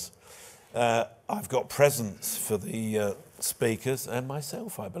redactions. I've got presents for the speakers and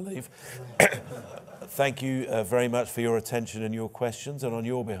myself, I believe. Thank you very much for your attention and your questions, and on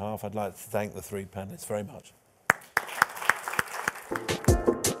your behalf I'd like to thank the three panellists very much.